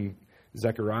in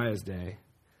Zechariah's day,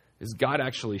 is God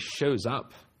actually shows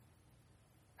up.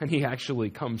 And he actually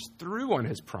comes through on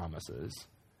his promises.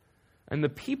 And the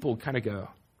people kind of go,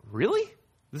 really?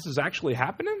 This is actually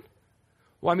happening?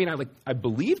 Well, I mean, I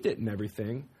believed it and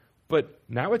everything, but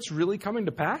now it's really coming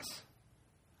to pass?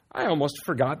 I almost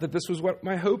forgot that this was what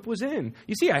my hope was in.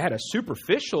 You see, I had a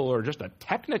superficial or just a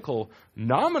technical,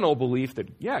 nominal belief that,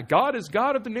 yeah, God is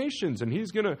God of the nations, and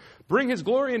he's going to bring his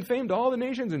glory and fame to all the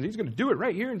nations, and he's going to do it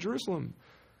right here in Jerusalem.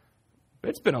 But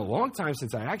it's been a long time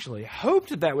since I actually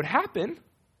hoped that would happen.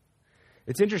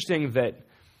 It's interesting that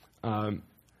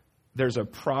there's a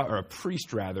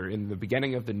priest in the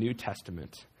beginning of the New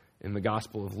Testament, in the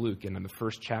Gospel of Luke, and in the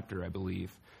first chapter, I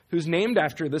believe, who's named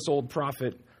after this old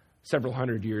prophet several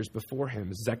hundred years before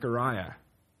him, Zechariah.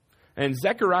 And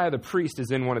Zechariah the priest is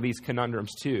in one of these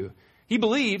conundrums too. He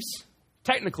believes,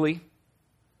 technically,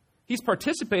 he's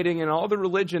participating in all the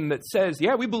religion that says,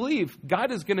 yeah, we believe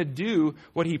God is going to do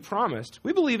what he promised.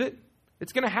 We believe it.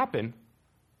 It's going to happen.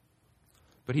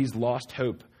 But he's lost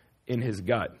hope in his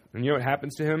gut. And you know what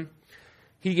happens to him?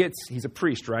 He's a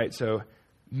priest, right? So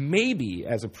maybe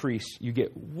as a priest, you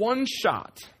get one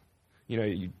shot.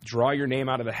 You draw your name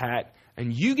out of the hat,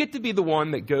 and you get to be the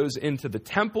one that goes into the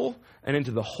temple and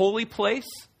into the holy place,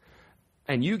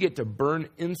 and you get to burn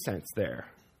incense there,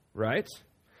 right?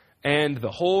 And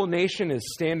the whole nation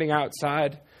is standing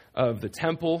outside of the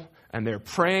temple, and they're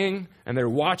praying, and they're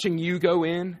watching you go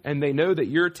in, and they know that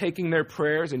you're taking their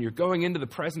prayers, and you're going into the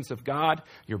presence of God,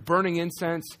 you're burning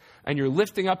incense, and you're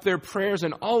lifting up their prayers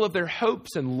and all of their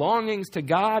hopes and longings to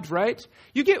God, right?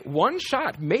 You get one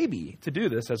shot, maybe, to do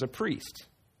this as a priest.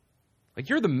 Like,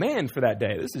 you're the man for that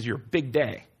day. This is your big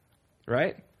day,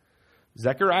 right?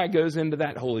 Zechariah goes into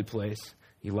that holy place.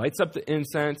 He lights up the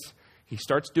incense. He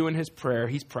starts doing his prayer.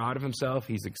 He's proud of himself.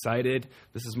 He's excited.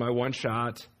 This is my one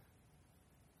shot.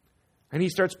 And he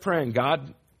starts praying,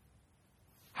 God,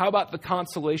 how about the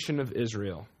consolation of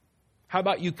Israel? How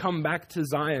about you come back to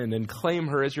Zion and claim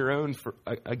her as your own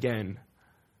again?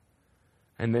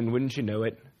 And then, wouldn't you know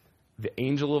it, the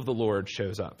angel of the Lord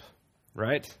shows up,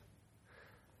 right?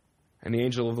 And the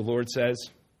angel of the Lord says,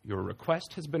 your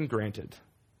request has been granted.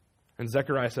 And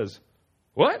Zechariah says,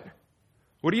 what?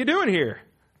 What are you doing here?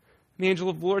 And the angel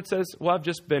of the Lord says, well, I've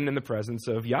just been in the presence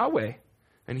of Yahweh.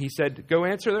 And he said, go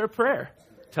answer their prayer.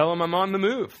 Tell them I'm on the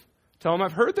move. Tell them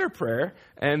I've heard their prayer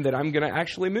and that I'm going to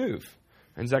actually move.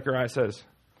 And Zechariah says,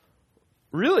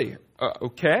 really?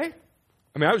 Okay.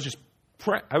 I mean, I was just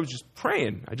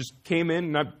praying. I just came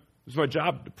in and it was my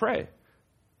job to pray.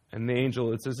 And the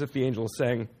angel, it's as if the angel is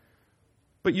saying,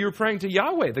 but you were praying to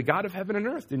Yahweh, the God of heaven and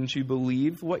earth. Didn't you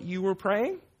believe what you were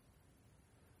praying?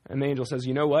 And the angel says,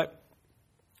 you know what?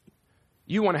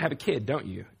 You want to have a kid, don't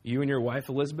you? You and your wife,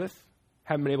 Elizabeth,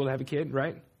 haven't been able to have a kid,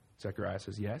 right? Zechariah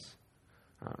says, yes.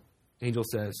 Angel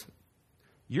says,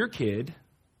 your kid,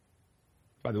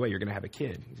 by the way, you're going to have a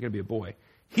kid. He's going to be a boy.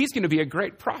 He's going to be a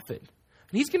great prophet.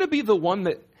 And he's going to be the one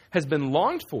that has been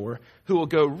longed for, who will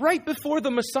go right before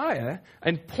the Messiah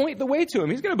and point the way to him.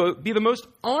 He's going to be the most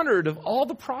honored of all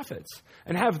the prophets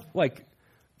and have like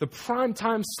the prime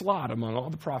time slot among all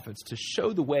the prophets to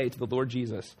show the way to the Lord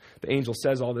Jesus. The angel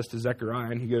says all this to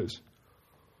Zechariah, and he goes,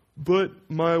 but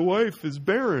my wife is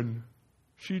barren.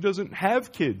 She doesn't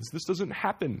have kids. This doesn't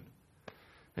happen.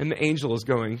 And the angel is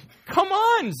going, come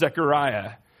on,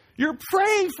 Zechariah. You're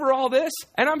praying for all this,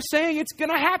 and I'm saying it's going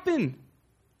to happen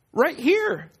right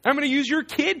here. I'm going to use your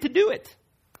kid to do it.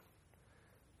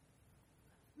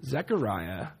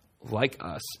 Zechariah, like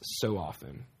us so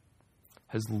often,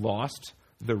 has lost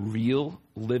the real,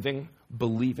 living,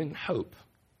 believing hope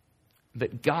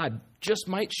that God just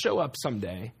might show up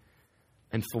someday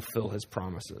and fulfill his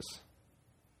promises.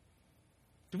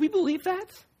 Do we believe that?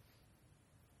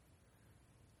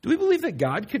 Do we believe that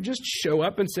God could just show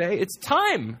up and say, it's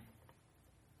time?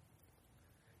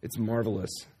 It's marvelous.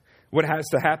 What has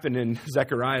to happen in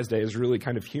Zechariah's day is really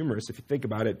kind of humorous if you think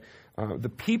about it. The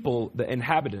people, the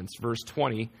inhabitants, verse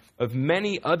 20, of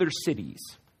many other cities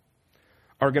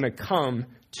are going to come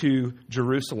to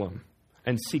Jerusalem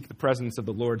and seek the presence of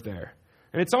the Lord there.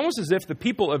 And it's almost as if the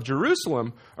people of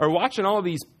Jerusalem are watching all of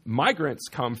these migrants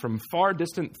come from far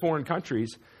distant foreign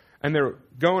countries, and they're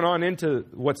going on into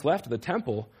what's left of the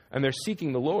temple, and they're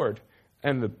seeking the Lord.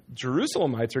 And the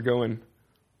Jerusalemites are going,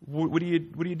 what are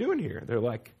you doing here? They're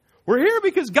like, we're here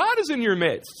because God is in your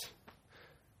midst.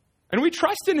 And we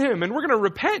trust in him, and we're going to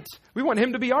repent. We want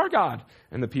him to be our God.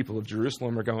 And the people of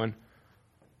Jerusalem are going,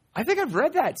 I think I've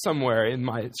read that somewhere in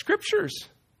my scriptures.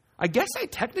 I guess I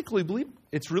technically believe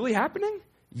it's really happening.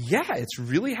 Yeah, it's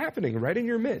really happening right in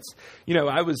your midst. You know,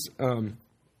 I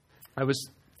was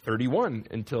 31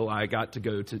 until I got to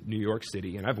go to New York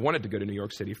City, and I've wanted to go to New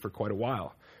York City for quite a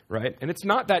while, right? And it's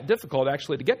not that difficult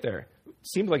actually to get there. It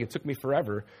seemed like it took me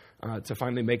forever to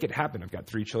finally make it happen. I've got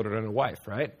 3 children and a wife,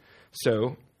 right?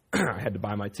 So I had to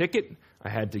buy my ticket. I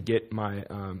had to get my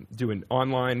do an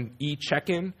online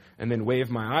e-check-in and then wave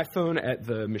my iPhone at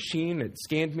the machine. It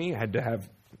scanned me. I had to have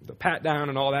the pat down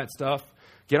and all that stuff.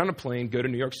 Get on a plane, go to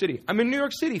New York City. I'm in New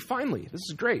York City, finally. This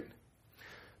is great.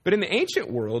 But in the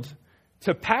ancient world,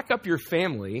 to pack up your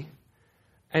family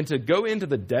and to go into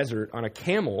the desert on a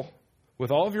camel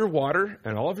with all of your water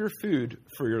and all of your food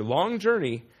for your long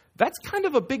journey, that's kind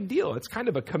of a big deal. It's kind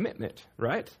of a commitment,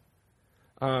 right?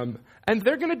 And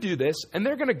they're going to do this, and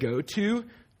they're going to go to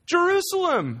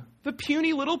Jerusalem, the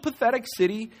puny little pathetic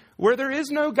city where there is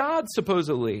no God,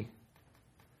 supposedly.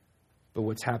 But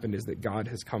what's happened is that God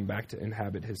has come back to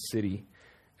inhabit his city,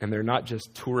 And they're not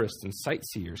just tourists and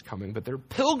sightseers coming, but they're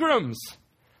pilgrims.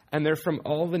 And they're from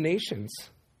all the nations.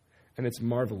 And it's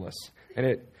marvelous. And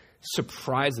it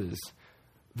surprises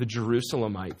the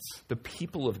Jerusalemites, the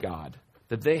people of God,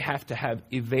 that they have to have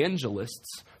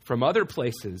evangelists from other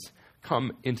places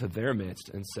come into their midst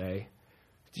and say,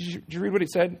 did you read what he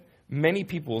said? Many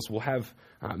Jews will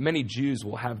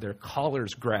have their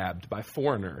collars grabbed by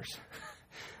foreigners.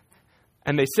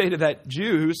 And they say to that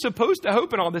Jew who's supposed to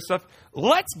hope in all this stuff,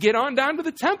 let's get on down to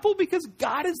the temple because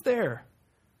God is there.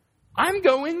 I'm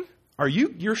going.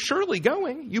 You're surely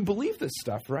going. You believe this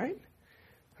stuff, right?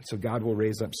 And so God will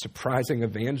raise up surprising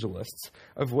evangelists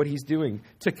of what he's doing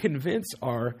to convince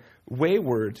our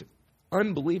wayward,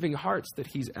 unbelieving hearts that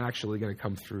he's actually going to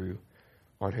come through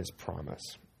on his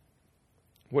promise.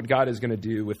 What God is going to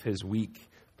do with his weak,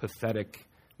 pathetic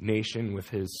nation, with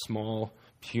his small,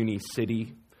 puny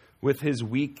city, with his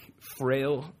weak,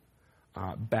 frail,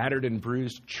 battered and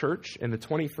bruised church in the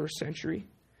 21st century,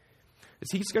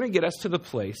 is he's going to get us to the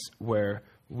place where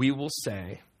we will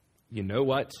say, you know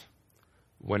what?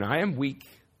 When I am weak,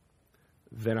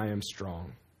 then I am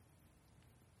strong.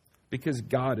 Because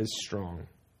God is strong.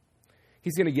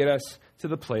 He's going to get us to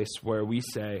the place where we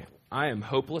say, I am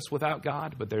hopeless without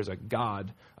God, but there's a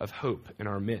God of hope in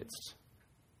our midst.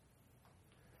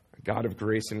 A God of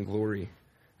grace and glory,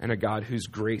 and a God whose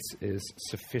grace is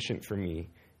sufficient for me,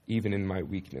 even in my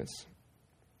weakness.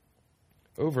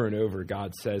 Over and over,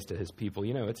 God says to his people,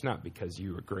 it's not because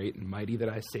you were great and mighty that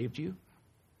I saved you.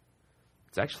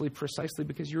 It's actually precisely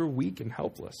because you were weak and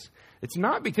helpless. It's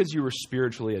not because you were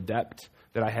spiritually adept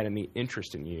that I had any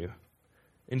interest in you.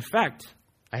 In fact,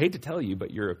 I hate to tell you,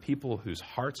 but you're a people whose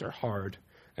hearts are hard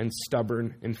and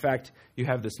stubborn. In fact, you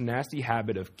have this nasty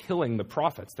habit of killing the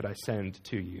prophets that I send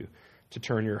to you to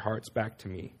turn your hearts back to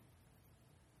me.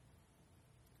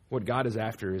 What God is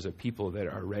after is a people that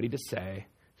are ready to say,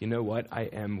 you know what? I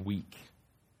am weak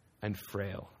and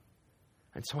frail.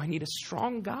 And so I need a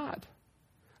strong God.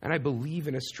 And I believe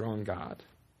in a strong God.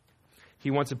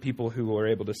 He wants a people who are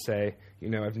able to say,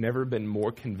 I've never been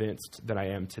more convinced than I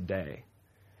am today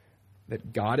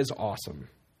that God is awesome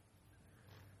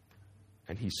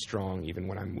and he's strong even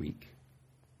when I'm weak.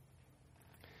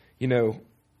 There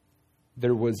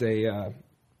was a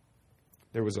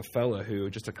fella who,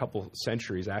 just a couple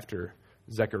centuries after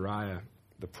Zechariah,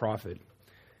 the prophet,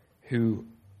 who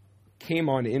came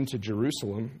on into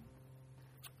Jerusalem.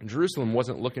 And Jerusalem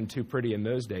wasn't looking too pretty in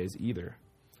those days either.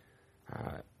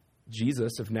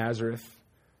 Jesus of Nazareth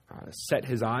set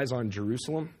his eyes on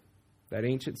Jerusalem, that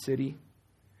ancient city,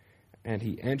 and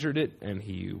he entered it, and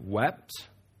he wept,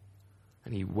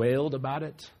 and he wailed about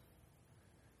it,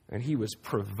 and he was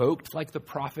provoked like the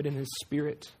prophet in his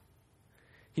spirit.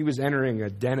 He was entering a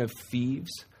den of thieves,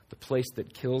 the place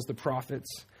that kills the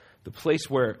prophets, the place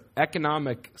where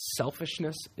economic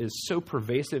selfishness is so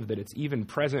pervasive that it's even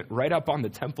present right up on the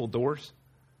temple doors.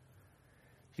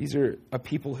 These are a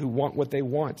people who want what they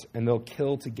want, and they'll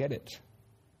kill to get it.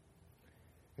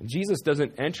 And Jesus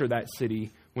doesn't enter that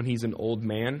city when he's an old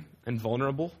man and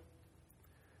vulnerable.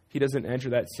 He doesn't enter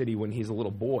that city when he's a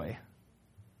little boy,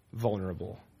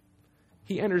 vulnerable.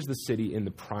 He enters the city in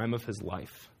the prime of his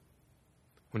life,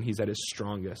 when he's at his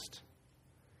strongest.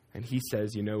 And he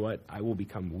says, you know what? I will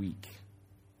become weak.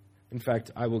 In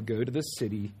fact, I will go to this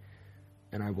city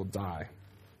and I will die.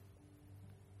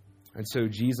 And so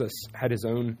Jesus had his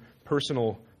own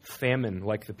personal famine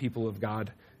like the people of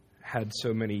God had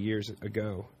so many years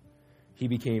ago. He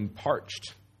became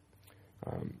parched.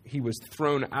 He was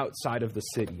thrown outside of the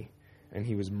city and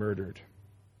he was murdered.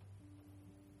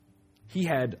 He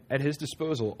had at his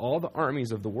disposal all the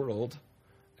armies of the world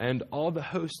and all the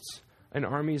hosts and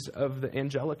armies of the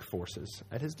angelic forces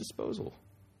at his disposal.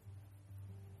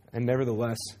 And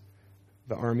nevertheless,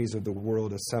 the armies of the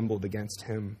world assembled against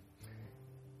him.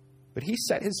 But he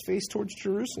set his face towards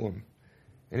Jerusalem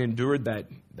and endured that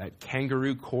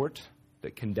kangaroo court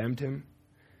that condemned him.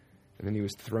 And then he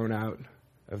was thrown out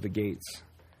of the gates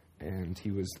and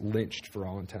he was lynched for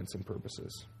all intents and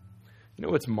purposes. You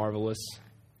know what's marvelous?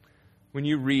 When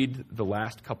you read the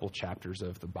last couple chapters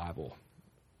of the Bible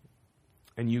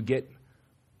and you get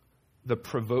the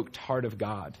provoked heart of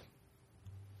God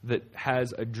that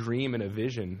has a dream and a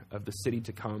vision of the city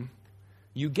to come,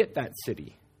 you get that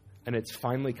city, and it's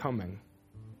finally coming.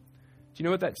 Do you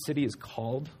know what that city is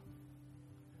called?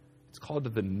 It's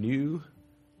called the New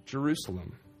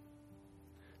Jerusalem.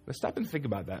 Now stop and think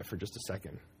about that for just a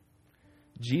second.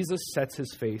 Jesus sets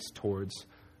his face towards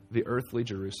the earthly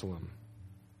Jerusalem,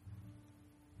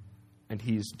 and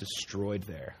he's destroyed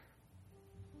there.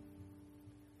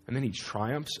 And then he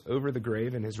triumphs over the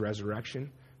grave in his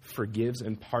resurrection, forgives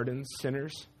and pardons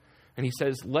sinners, And he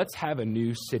says, let's have a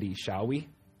new city, shall we?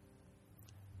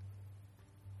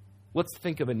 Let's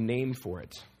think of a name for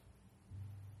it.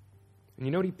 And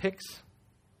you know what he picks?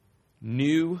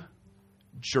 New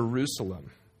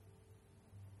Jerusalem.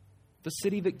 The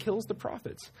city that kills the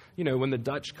prophets. You know, when the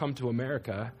Dutch come to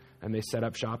America and they set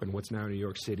up shop in what's now New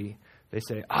York City, they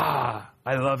say, I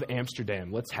love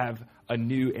Amsterdam. Let's have a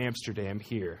new Amsterdam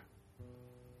here.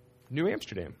 New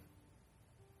Amsterdam.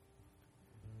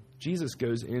 Jesus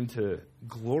goes into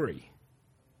glory.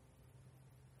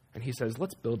 And he says,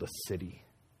 let's build a city.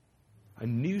 A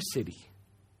new city.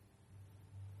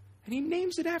 And he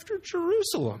names it after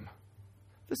Jerusalem,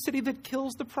 the city that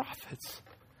kills the prophets.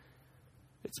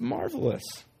 It's marvelous.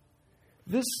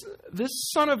 This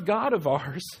Son of God of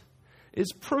ours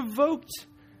is provoked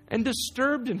and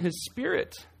disturbed in his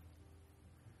spirit.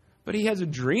 But he has a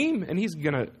dream, and he's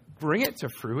going to bring it to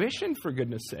fruition, for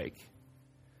goodness sake.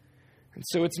 And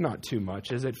so it's not too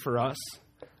much, is it, for us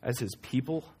as his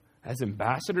people, as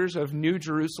ambassadors of New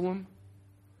Jerusalem,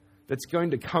 that's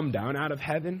going to come down out of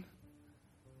heaven?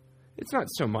 It's not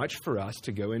so much for us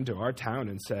to go into our town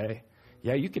and say,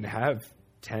 yeah, you can have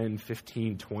 10,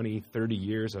 15, 20, 30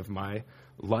 years of my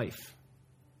life.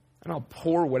 And I'll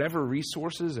pour whatever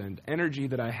resources and energy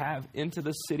that I have into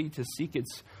the city to seek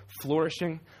its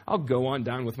flourishing. I'll go on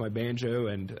down with my banjo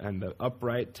and the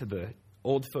upright to the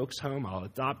old folks' home. I'll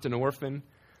adopt an orphan.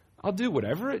 I'll do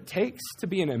whatever it takes to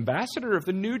be an ambassador of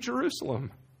the New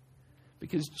Jerusalem.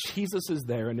 Because Jesus is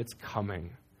there and it's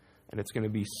coming. And it's going to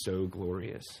be so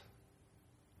glorious.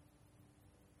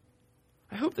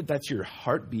 I hope that that's your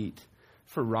heartbeat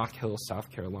for Rock Hill, South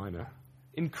Carolina.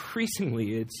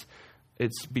 Increasingly,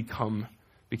 it's become,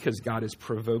 because God has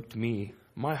provoked me,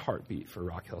 my heartbeat for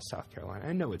Rock Hill, South Carolina.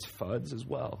 I know it's Fudd's as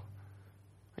well.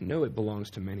 I know it belongs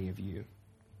to many of you.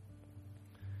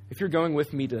 If you're going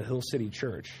with me to Hill City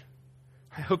Church,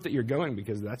 I hope that you're going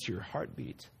because that's your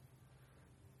heartbeat.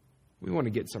 We want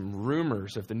to get some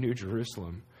rumors of the New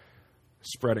Jerusalem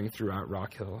spreading throughout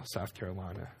Rock Hill, South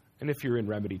Carolina. And if you're in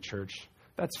Remedy Church,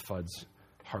 that's Fudd's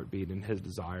heartbeat and his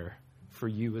desire for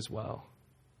you as well.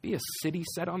 Be a city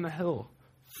set on the hill,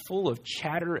 full of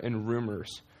chatter and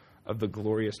rumors of the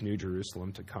glorious New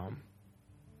Jerusalem to come.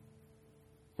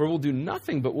 Where we'll do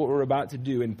nothing but what we're about to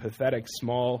do in pathetic,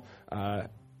 small,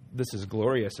 this is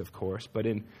glorious, of course, but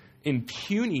in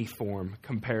puny form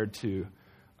compared to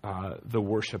the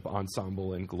worship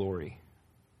ensemble in glory.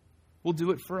 We'll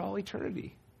do it for all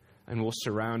eternity. And we'll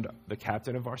surround the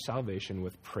captain of our salvation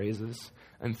with praises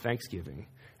and thanksgiving.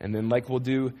 And then, like we'll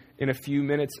do in a few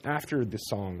minutes after the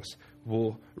songs,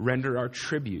 we'll render our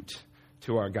tribute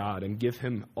to our God and give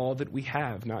him all that we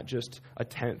have, not just a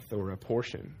tenth or a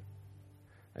portion.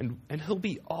 And he'll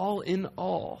be all in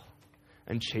all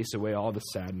and chase away all the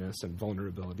sadness and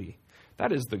vulnerability.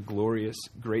 That is the glorious,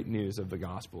 great news of the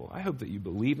gospel. I hope that you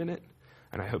believe in it,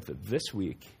 and I hope that this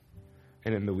week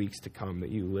and in the weeks to come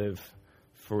that you live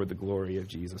for the glory of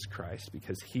Jesus Christ,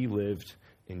 because he lived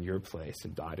in your place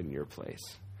and died in your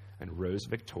place and rose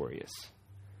victorious.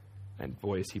 And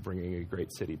boy, is he bringing a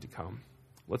great city to come.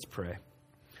 Let's pray.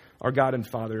 Our God and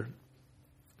Father,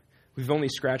 we've only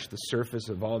scratched the surface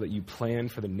of all that you plan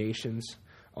for the nations,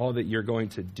 all that you're going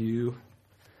to do.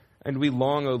 And we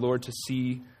long, O Lord, to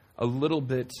see a little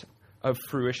bit of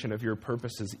fruition of your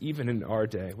purposes, even in our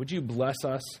day. Would you bless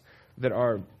us that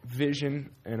our vision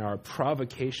and our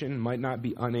provocation might not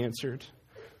be unanswered,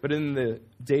 but in the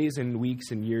days and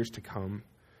weeks and years to come,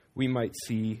 we might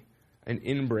see an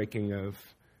inbreaking of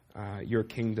your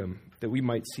kingdom, that we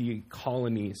might see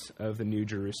colonies of the New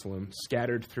Jerusalem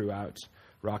scattered throughout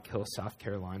Rock Hill, South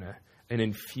Carolina, and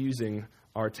infusing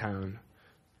our town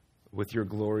with your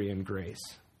glory and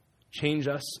grace. Change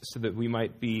us so that we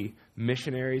might be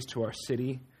missionaries to our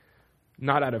city,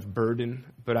 not out of burden,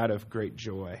 but out of great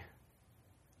joy.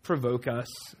 Provoke us,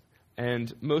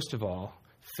 and most of all,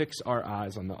 fix our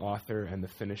eyes on the author and the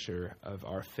finisher of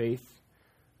our faith,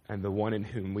 and the one in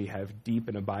whom we have deep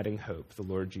and abiding hope, the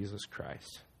Lord Jesus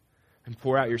Christ. And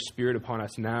pour out your Spirit upon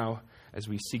us now as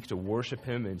we seek to worship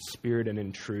him in spirit and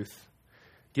in truth.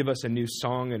 Give us a new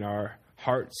song in our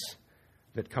hearts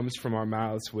that comes from our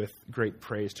mouths with great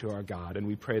praise to our God. And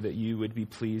we pray that you would be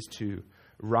pleased to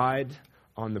ride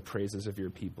on the praises of your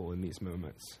people in these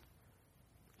moments.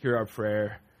 Hear our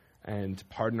prayer and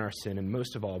pardon our sin, and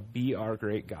most of all, be our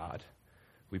great God.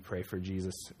 We pray for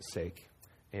Jesus' sake.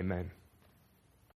 Amen.